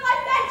foreign women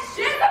like that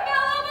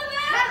Jezebel over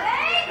there?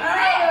 Hey,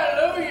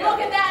 Hallelujah!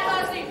 look at that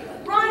hussy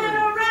running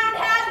around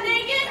half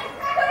naked.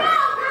 Come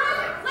on,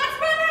 girl, let's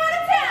run her out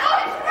of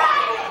town.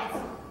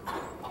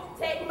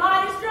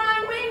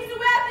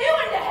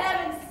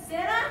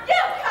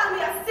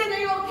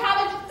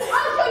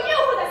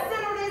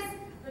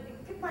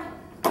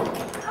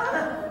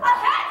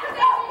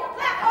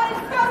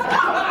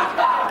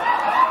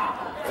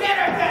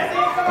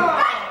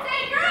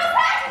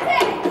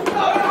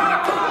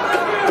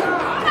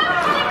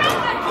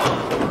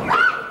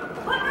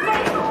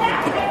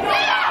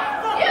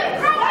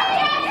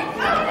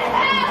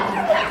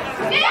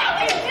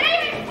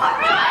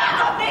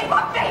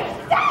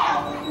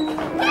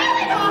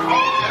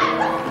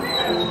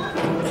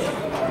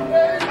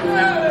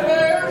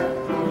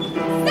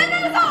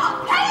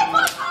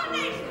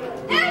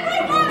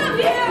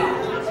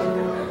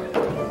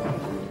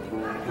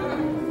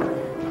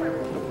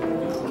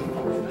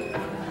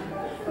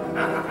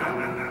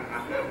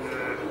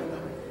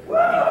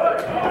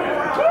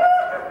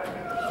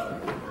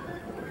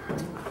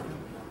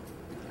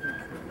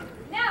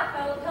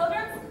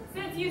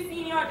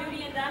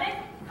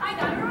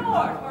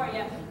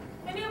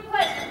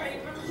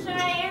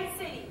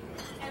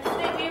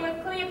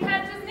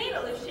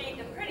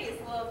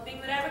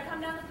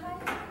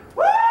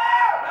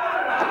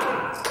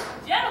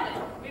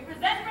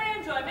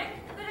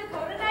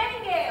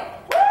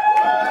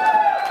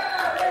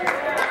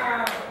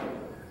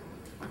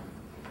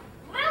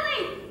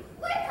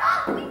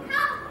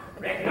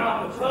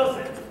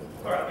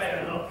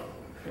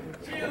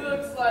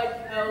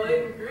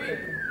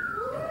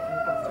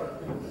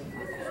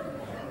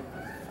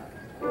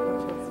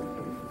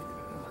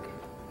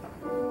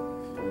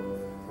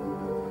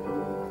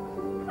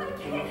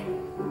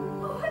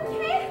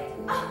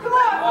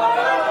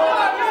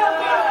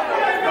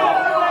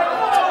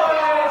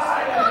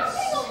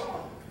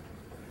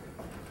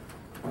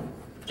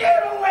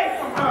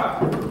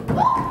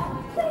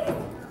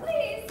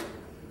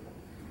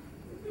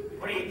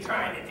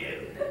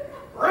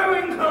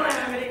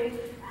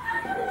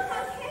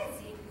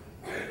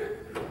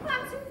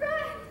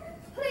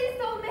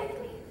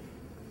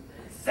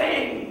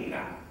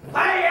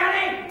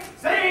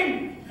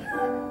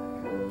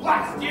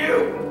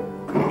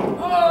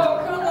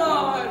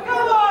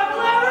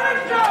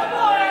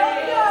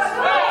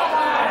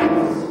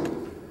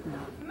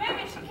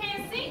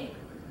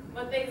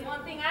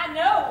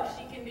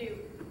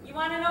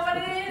 want to know what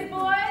it is,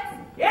 boys?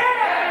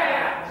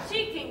 Yeah!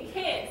 She can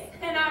kiss,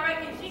 and I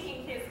reckon she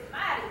can kiss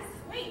mighty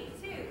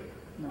sweet, too.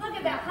 Look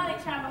at that honey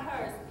charm of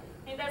hers.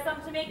 Ain't that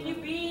something to make you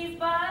bees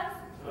buzz?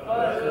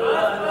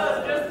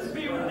 Buzz, just to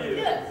be with you.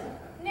 Good.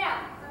 Now,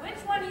 which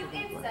one of you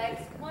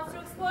insects wants to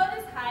explore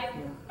this hive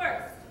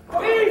first?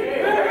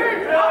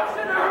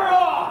 Auction her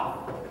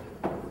off!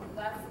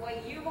 That's the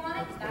way you want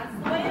it, that's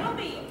the way it'll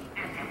be.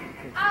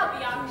 I'll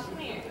be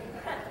auctioneer.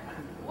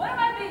 What am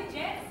I big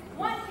gents?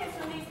 One kiss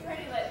from these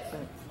pretty lips.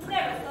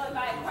 Never slowed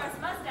by a coarse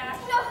mustache.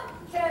 No,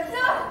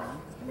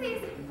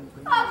 please,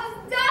 I'll just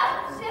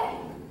die, Jay.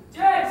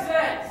 Jake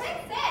says. 6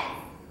 cents.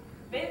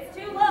 Bid's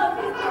too low. I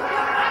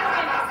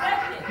can't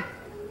accept it.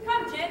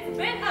 Come, gents,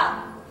 bid up.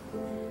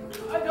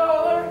 $1,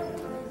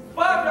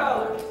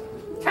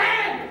 $5,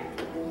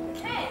 10.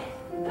 10.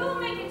 Who'll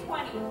make it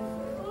 20?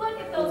 Look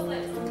at those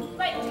lips.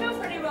 Like 2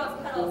 pretty rose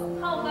petals.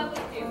 How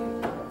lovely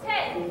do.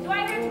 10. Do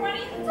I hear 20?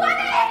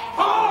 20!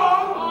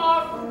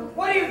 Hold!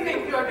 What do you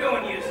think you're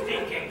doing, you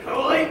stinking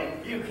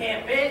coolie? You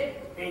can't bid?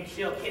 Think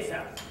she'll kiss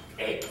a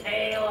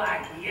pigtail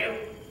like you?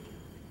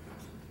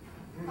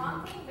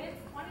 Tom King bids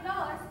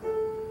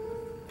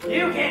 $20.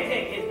 You can't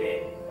take his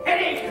bid. It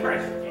ain't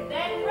Christian.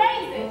 Then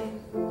raise it.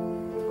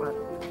 What?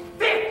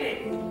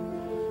 50!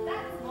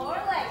 That's more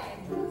like it.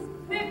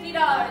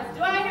 $50.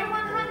 Do I hear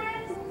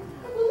 100?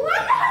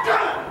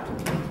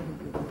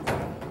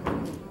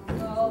 100!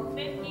 So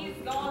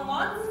 50's going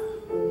once,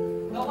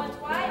 going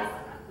twice,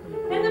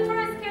 and the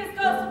first kiss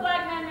goes to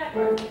Black Man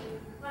Network.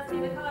 Let's see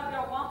the color of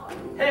your wampa.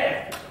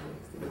 Here.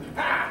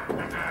 Ha!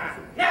 Ha!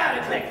 Now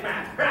to click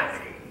my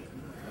property.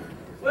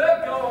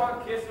 Well, go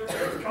on, kiss her.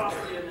 It's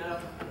costly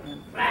enough.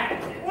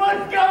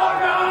 What's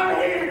going on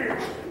here?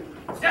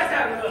 Just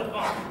having a little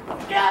fun.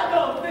 Y'all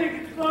don't think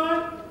it's fun?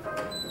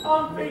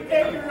 I'm going to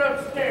take her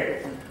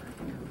upstairs.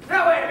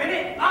 Now wait a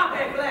minute. I'll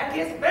pay for that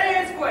kiss fair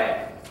and square.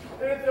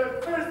 It's the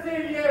first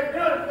thing you ever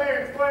done, fair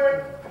and square.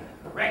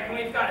 Reckon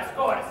we've got a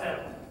score to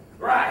settle.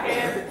 Right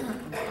here,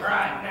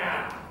 right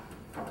now.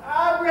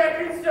 I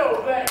reckon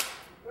so, but...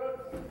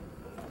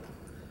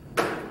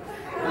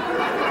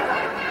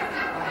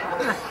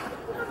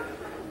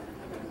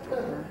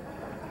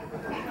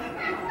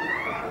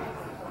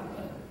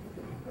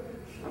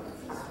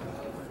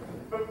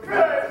 But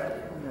first,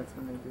 That's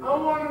when they do. I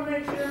want to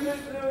make sure Miss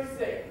Lily's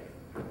safe.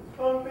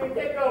 Humphrey,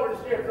 take over the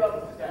sheriff's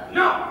office now.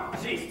 No,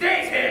 she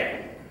stays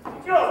here.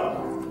 Go!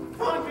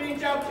 Humphrey,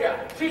 chop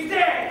chop. She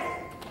stays.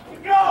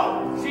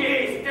 Go! She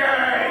stays.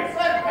 Let's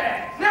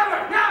back.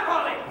 Never, now,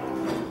 Polly.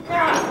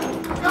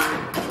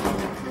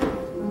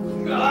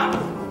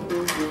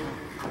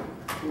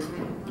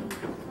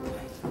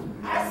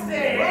 I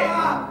said,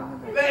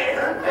 let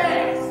her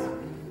pass.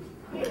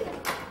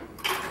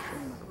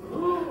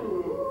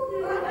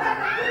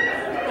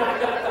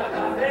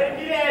 Better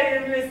get out of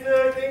here, Miss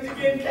Lily. Things are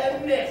getting kind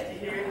of nasty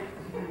here.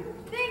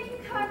 Thank you,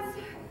 kind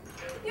sir.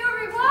 Your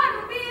reward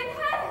will be in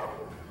heaven.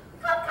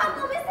 Come,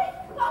 little missy.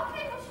 Walk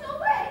in, she'll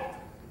wait.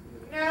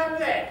 Now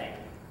then,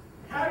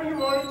 how do you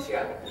want to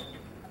chop?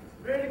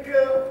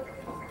 Vertical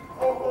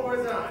or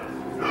horizontal?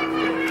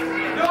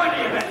 No wonder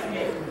you messed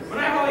me when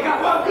I've only got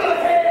one good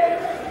head.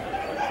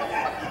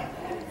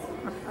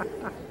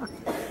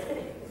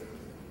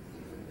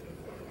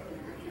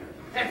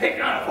 And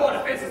picking on a poor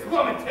defenseless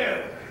woman, too.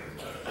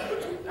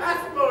 I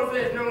suppose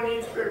there's no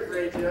need to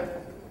perforate you.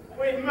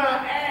 With my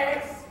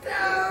axe,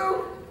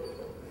 no.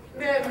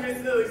 That's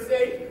Miss Lily's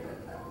safe.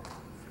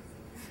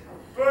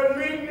 But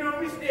make no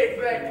mistake,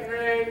 Black and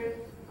Red.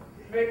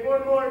 Make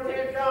one more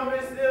attempt on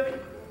Miss Lily.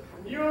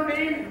 Your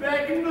name's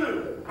Black and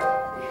Blue.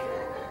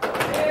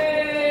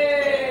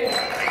 Hey!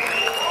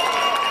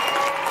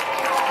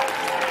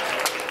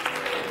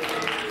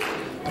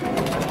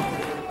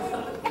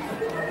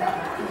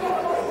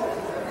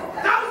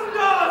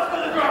 $1,000 for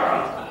the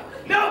girl.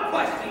 No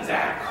questions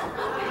asked.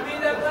 You mean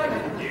that, Black?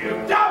 You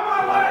doubt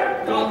my word.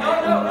 No,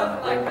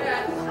 nothing like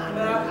that.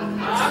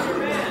 I'm your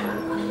man.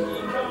 You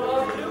come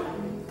along too?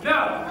 No,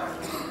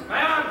 my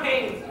arm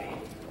pains me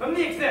from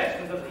the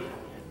exertions of the.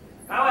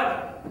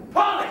 However,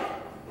 Polly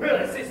will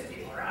assist you.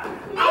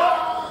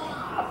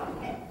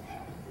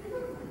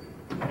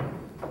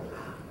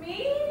 Me?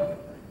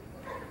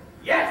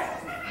 Yes,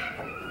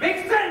 make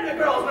certain the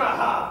girl's not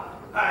hot.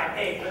 I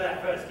paid for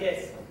that first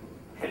kiss,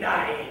 and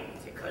I aim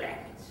to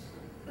collect.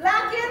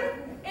 Blackin,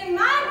 in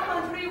my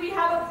country we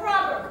have a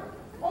proverb.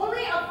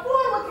 Only a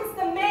fool will kiss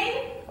the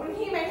maid when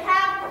he may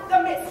have the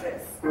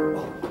mistress.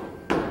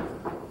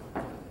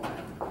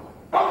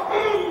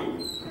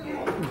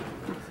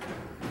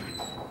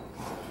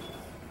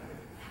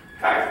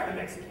 Curse the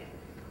Mexican.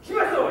 She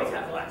must always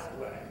have the last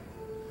word.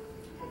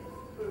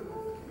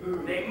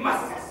 They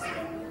must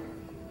succeed.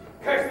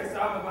 Curse this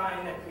arm of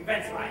mine that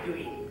prevents my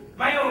doing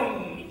my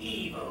own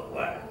evil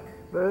work.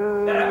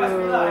 Boo. That I must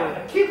rely on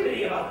the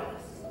cupidity of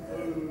others.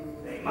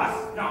 They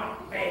must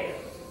not fail.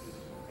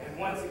 And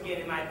once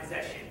again in my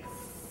possession.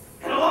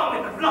 And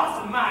along with the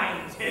blossom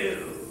mine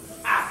too.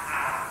 Ha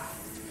ha!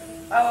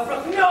 I will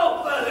brook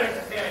no further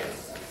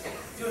interference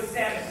to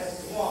examine her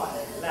swan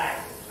like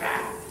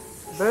that.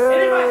 Boo.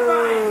 And if I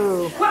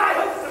find what I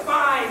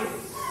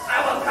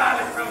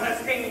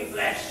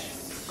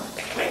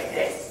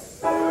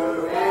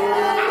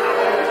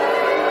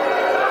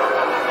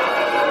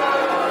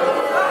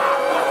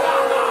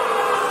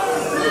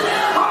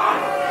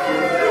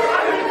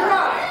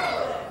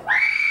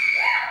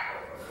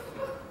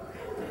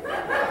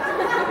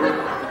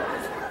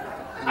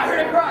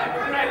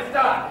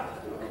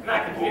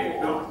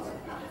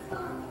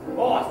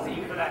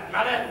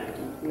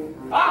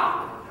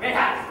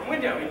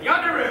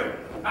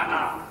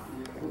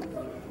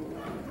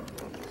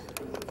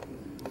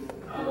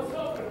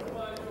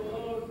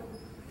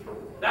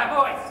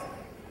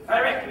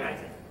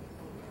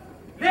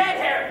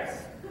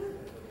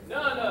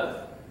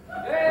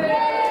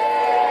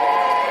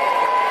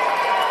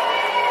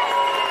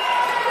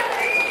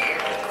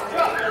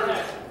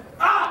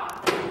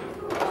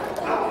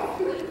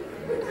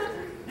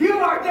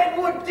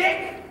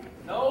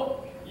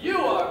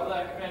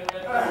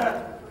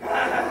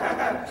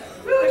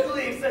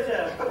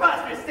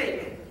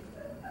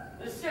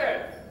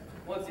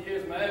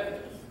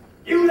evidence.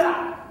 You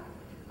lie.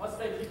 Must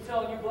they keep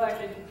telling you,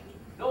 Blackie?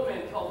 No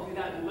man calls me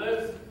that and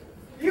lives.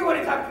 You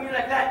wouldn't talk to me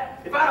like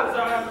that if I was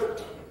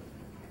armed.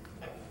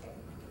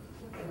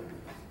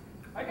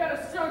 I got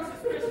a strong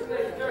suspicion that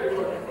you're dirty.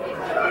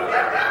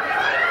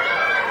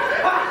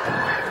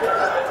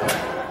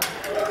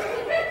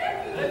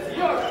 That's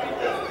your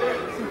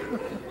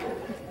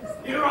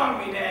feet, You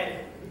wrong me,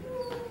 Ned.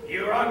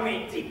 You wrong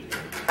me deep.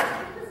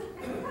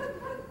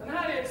 And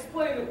how do you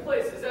explain the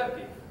place is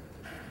empty?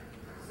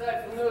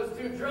 Aside from those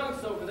two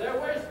drunks over there,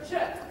 where's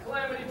Chet,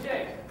 Calamity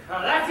Jane?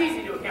 Now that's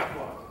easy to account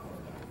for.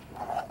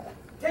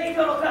 Dave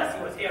Little Cussy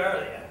was here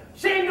earlier.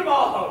 Shamed of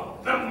all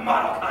homes, the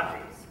model countries.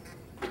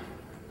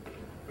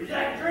 Would you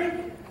like a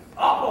drink?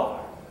 I'll pour.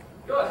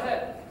 Go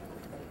ahead.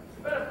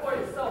 You better pour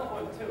yourself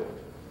one, too.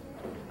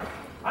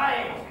 I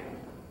ain't.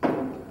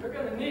 You're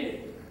gonna need it.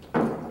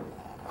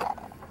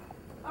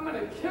 I'm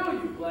gonna kill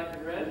you, Black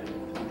and Red.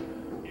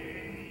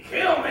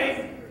 Kill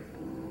me?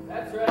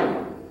 That's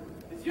right.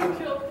 Because you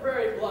killed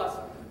Prairie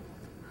Blossom.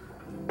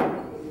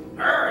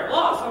 Prairie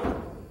Blossom?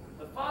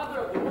 The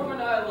father of the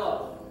woman I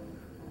love.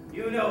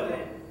 You know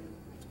then.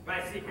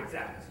 My secret's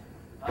out.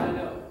 I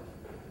know.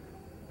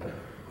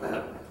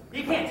 Well,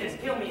 you can't just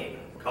kill me in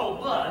cold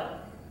blood.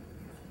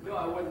 No,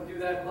 I wouldn't do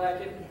that,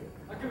 Blackett.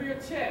 I'll give you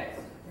a chance.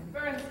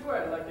 Fair and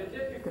square, like I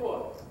did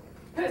before.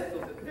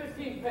 Pistols at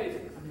 15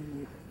 paces.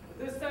 But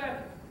this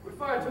time, we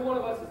fired till one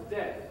of us is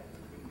dead.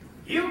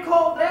 You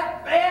call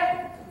that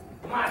bad?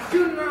 Am I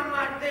shooting around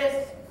like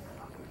this?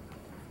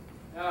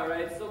 All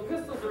right, so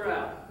pistols are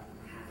out.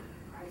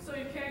 And so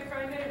you can't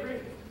cry neighbor.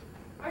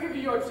 I'll give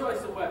you your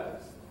choice of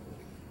weapons.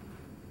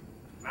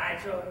 My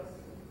choice?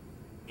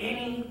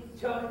 Any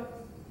choice?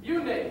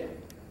 You name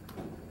it.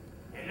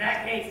 In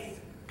that case,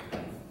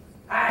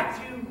 I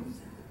choose.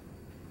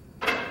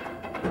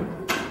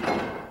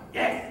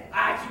 Yes,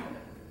 I choose.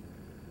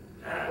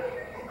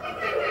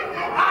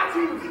 I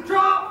choose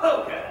draw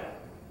poker.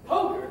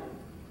 Poker?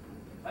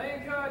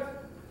 Playing cards?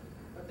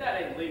 But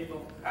that ain't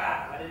lethal.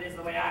 Ah, but it is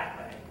the way I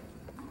play.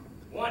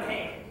 One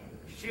hand,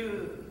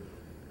 shoot.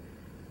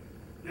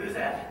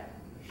 Loser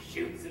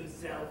shoots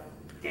himself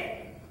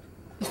dead.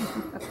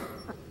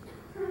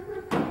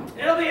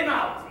 It'll be a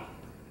novelty.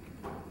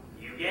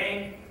 You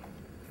game?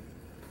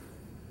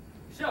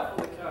 Shuffle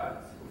the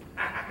cards.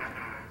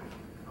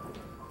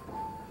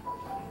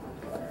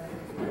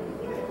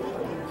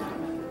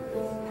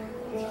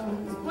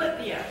 Split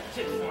the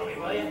chips for me,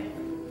 will you?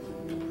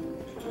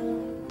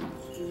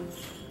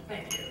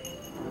 Thank you.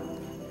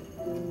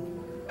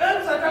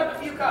 Oops, I dropped a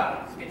few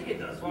cards. Could you get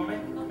those for me?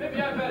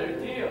 Maybe I better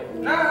deal.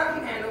 No, I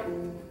can handle.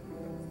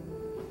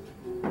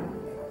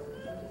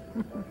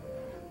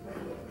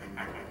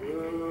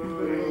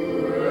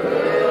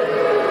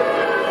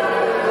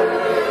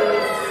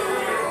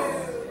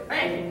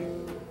 Thank you.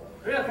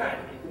 Real kind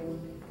of you.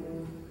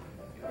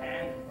 Your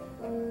hand.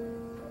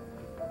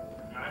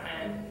 My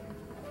hand.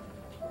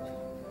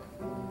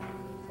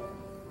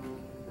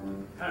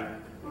 Turn.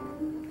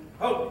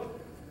 Hold.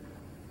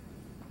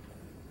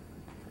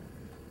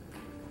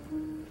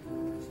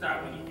 Start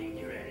when you think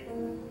you're ready.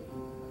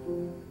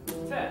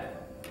 10.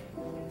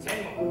 And 10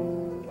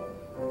 more.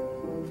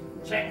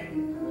 Check.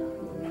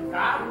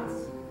 Cards.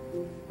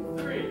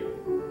 3.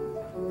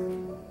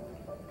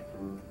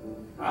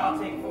 I'll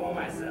take 4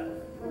 myself.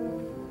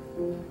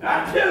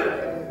 Now 2.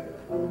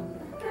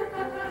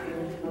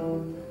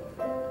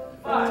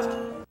 5.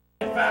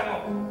 And 5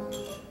 more.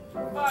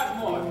 5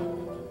 more.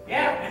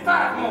 Yeah, and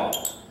 5 more.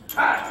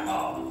 Cards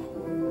all.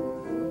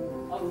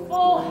 A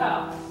full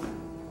house.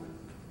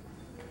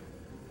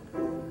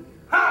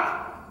 Ha!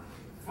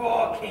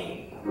 4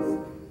 kings.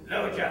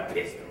 Load your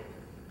pistol.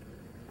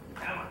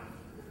 Come on.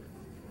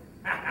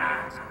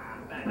 Bye-bye.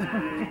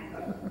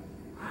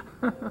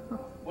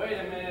 Wait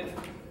a minute.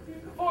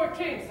 4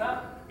 kings,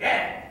 huh?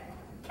 Yeah,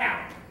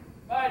 count.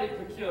 Mighty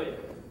peculiar.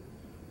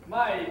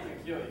 Mighty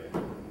peculiar.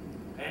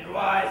 And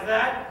why is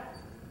that?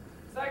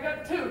 'Cause I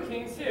got 2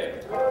 kings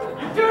here.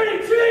 You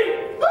dirty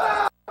cheat!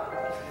 Ah!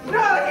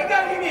 No, you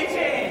gotta give me a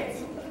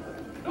chance.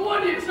 No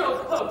wonder you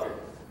chose poker.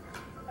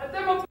 At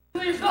them up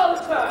leaves all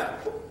the time.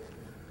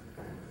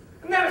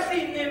 I've never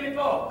seen them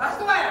before. I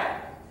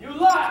swear. You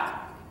lie.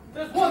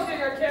 There's one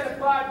thing I can't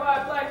abide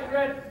by, Black and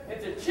Red.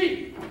 It's a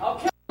cheat. I'll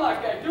kill you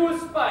like I do a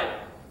spider.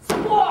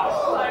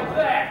 Squash like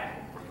that.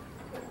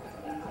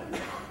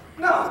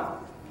 No,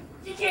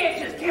 you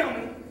can't just kill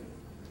me.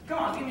 Come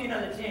on, give me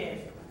another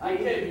chance. I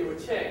gave you a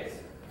chance.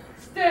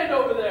 Stand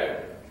over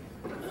there.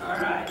 All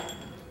right,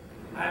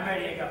 I'm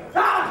ready to go.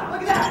 Ah,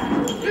 look at that!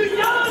 You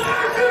yellow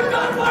nerd, you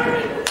done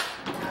firing!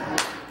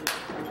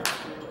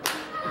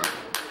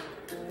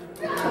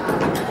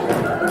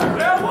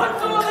 Now,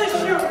 what's all this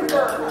shooting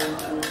for?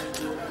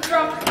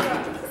 Drop the gun.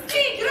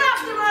 She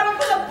dropped him out and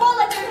put a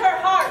bullet in her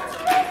heart.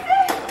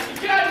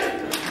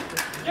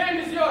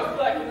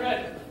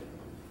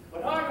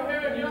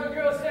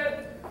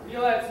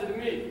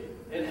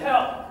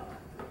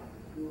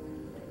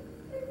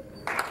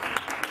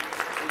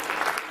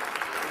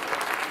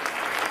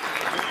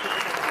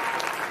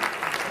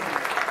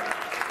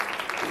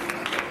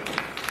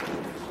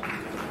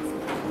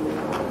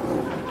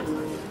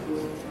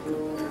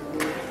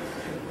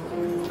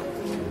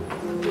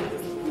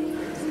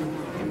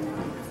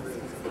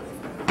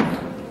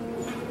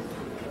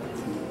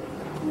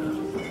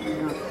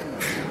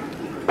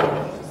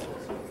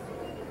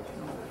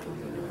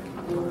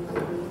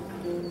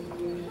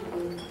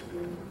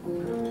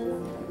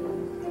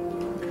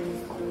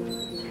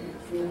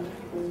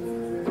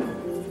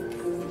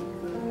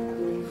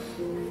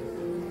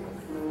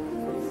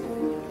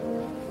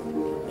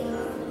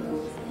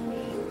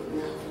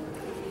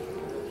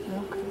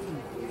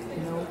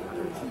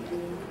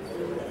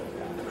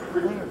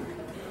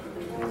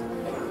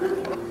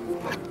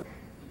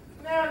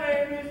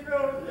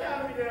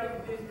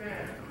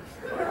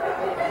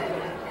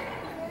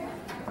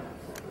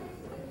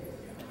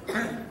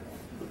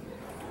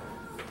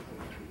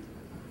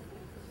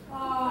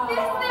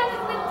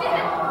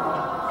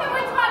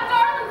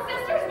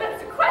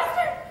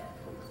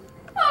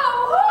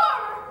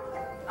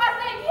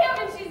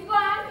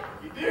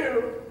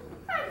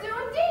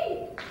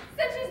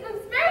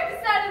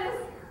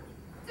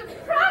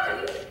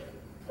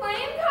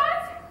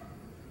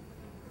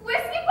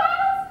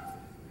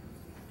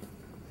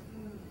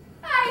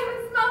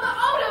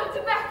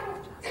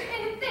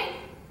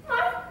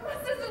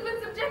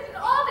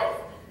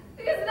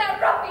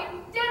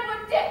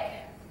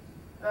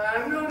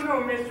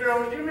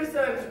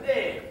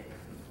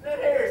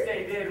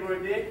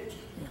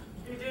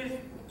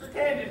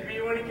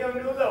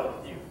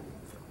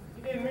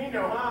 me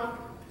no harm.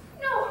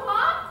 No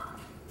harm?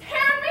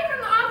 Tearing me from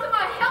the arms of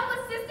my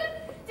helpless sister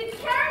to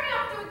carry me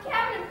off to a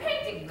cabin in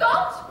Painted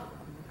Gulch?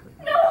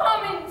 No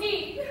harm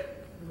indeed.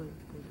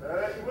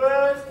 But he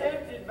was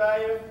tempted by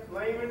your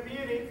flaming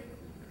beauty.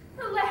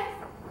 Alas,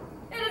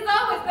 it has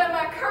always been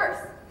my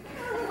curse.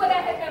 Would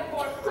I had been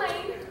more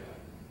plain.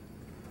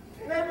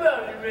 And I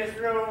love you, Miss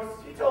Rose.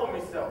 He told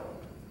me so.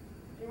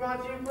 He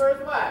wants you for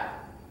his wife.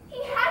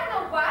 He had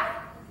no wife.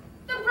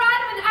 The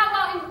bride of an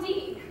outlaw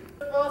indeed.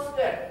 False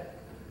step.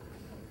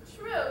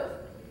 True.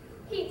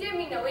 He did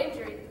me no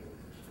injury.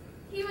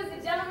 He was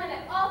a gentleman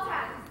at all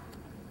times.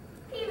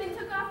 He even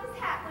took off his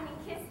hat when he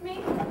kissed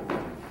me.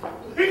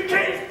 He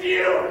kissed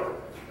you!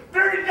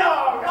 Dirty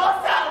dog!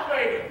 I'll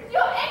celebrate it!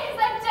 Your acres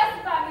are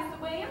justified, Mr.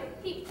 William.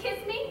 He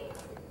kissed me,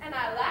 and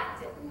I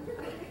liked it.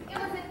 It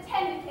was a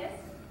tender kiss,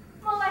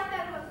 more like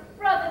that of a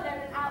brother than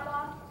an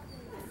outlaw.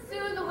 To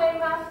soothe away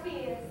my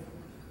fears.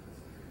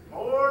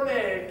 Poor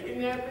Ned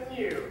kidnapping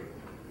you.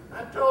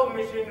 I told him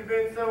he shouldn't have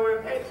been so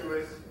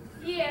impetuous.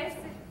 Yes,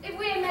 if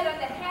we had met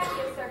under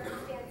happier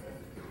circumstances,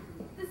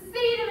 the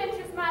seed of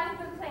interest might have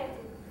been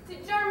planted to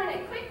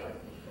germinate quickly,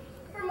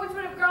 from which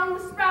would have grown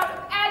the sprout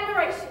of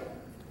admiration,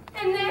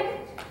 and then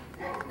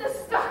the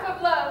stalk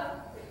of love.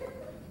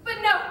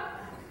 But no,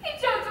 he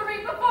chose to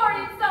reap before he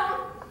had sown.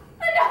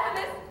 Enough of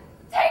this.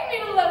 Take me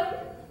to Lily.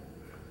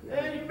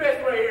 Yeah, you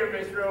best wait here,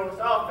 Miss Rose.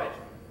 I'll fetch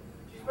her.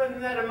 She's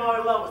spending that at my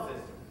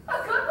Lois's. A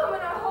good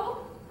woman, I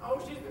hope. Oh,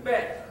 she's the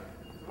best.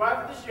 The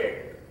wife of the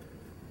sheriff.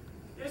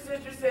 Your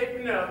sister's safe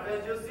enough,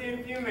 as you'll see in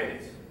a few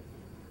minutes.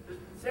 Just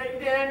sit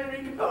down and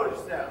recompose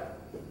yourself.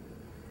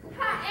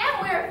 I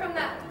am weary from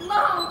that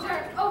long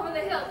journey over the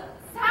hill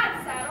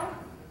side saddle.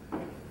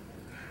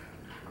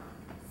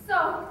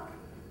 So,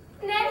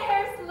 Ned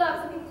Harris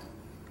loves me,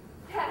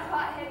 that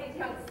hot-headed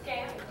young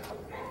scamp.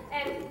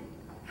 And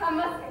I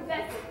must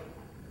confess it,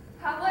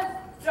 I was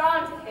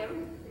drawn to him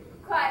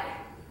quite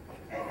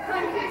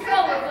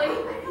uncontrollably.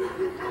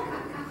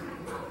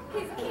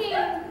 His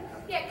keen,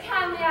 yet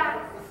kindly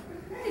eyes,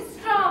 his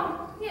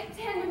strong, yet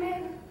tender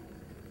manner.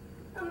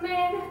 A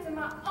man after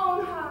my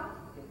own heart,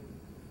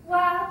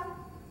 wild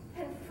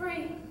and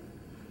free.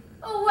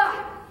 Oh, why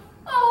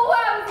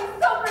was he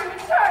so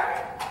premature?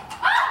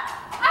 Ah!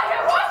 I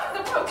hear horses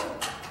approaching.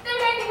 They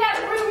may be that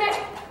rude man.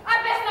 I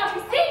best not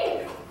be seen.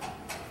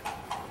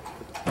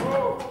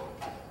 Whoa!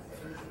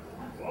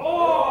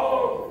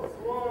 Whoa!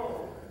 Whoa!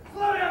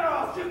 Slow down or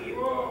I'll shoot you!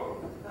 Whoa!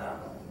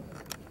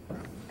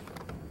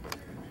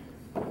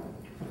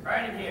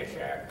 Right in here,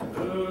 Sheriff.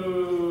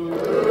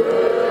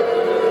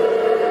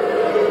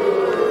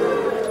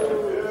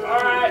 All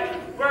right,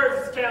 where's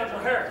this Council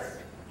Harris?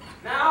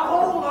 Now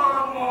hold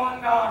on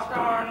one gosh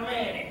darn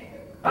minute.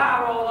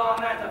 I roll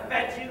on that to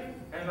fetch you,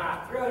 and my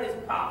throat is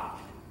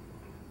parched.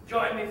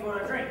 Join me for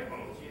a drink,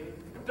 won't you?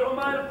 Don't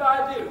mind if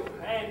I do.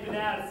 I ain't been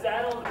out of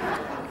saddle. All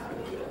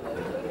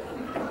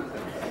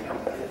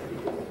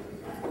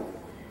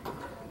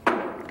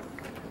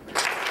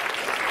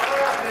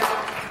right, now.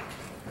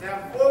 Now,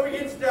 before we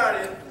get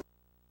started,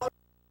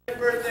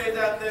 birthdays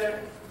out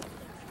there.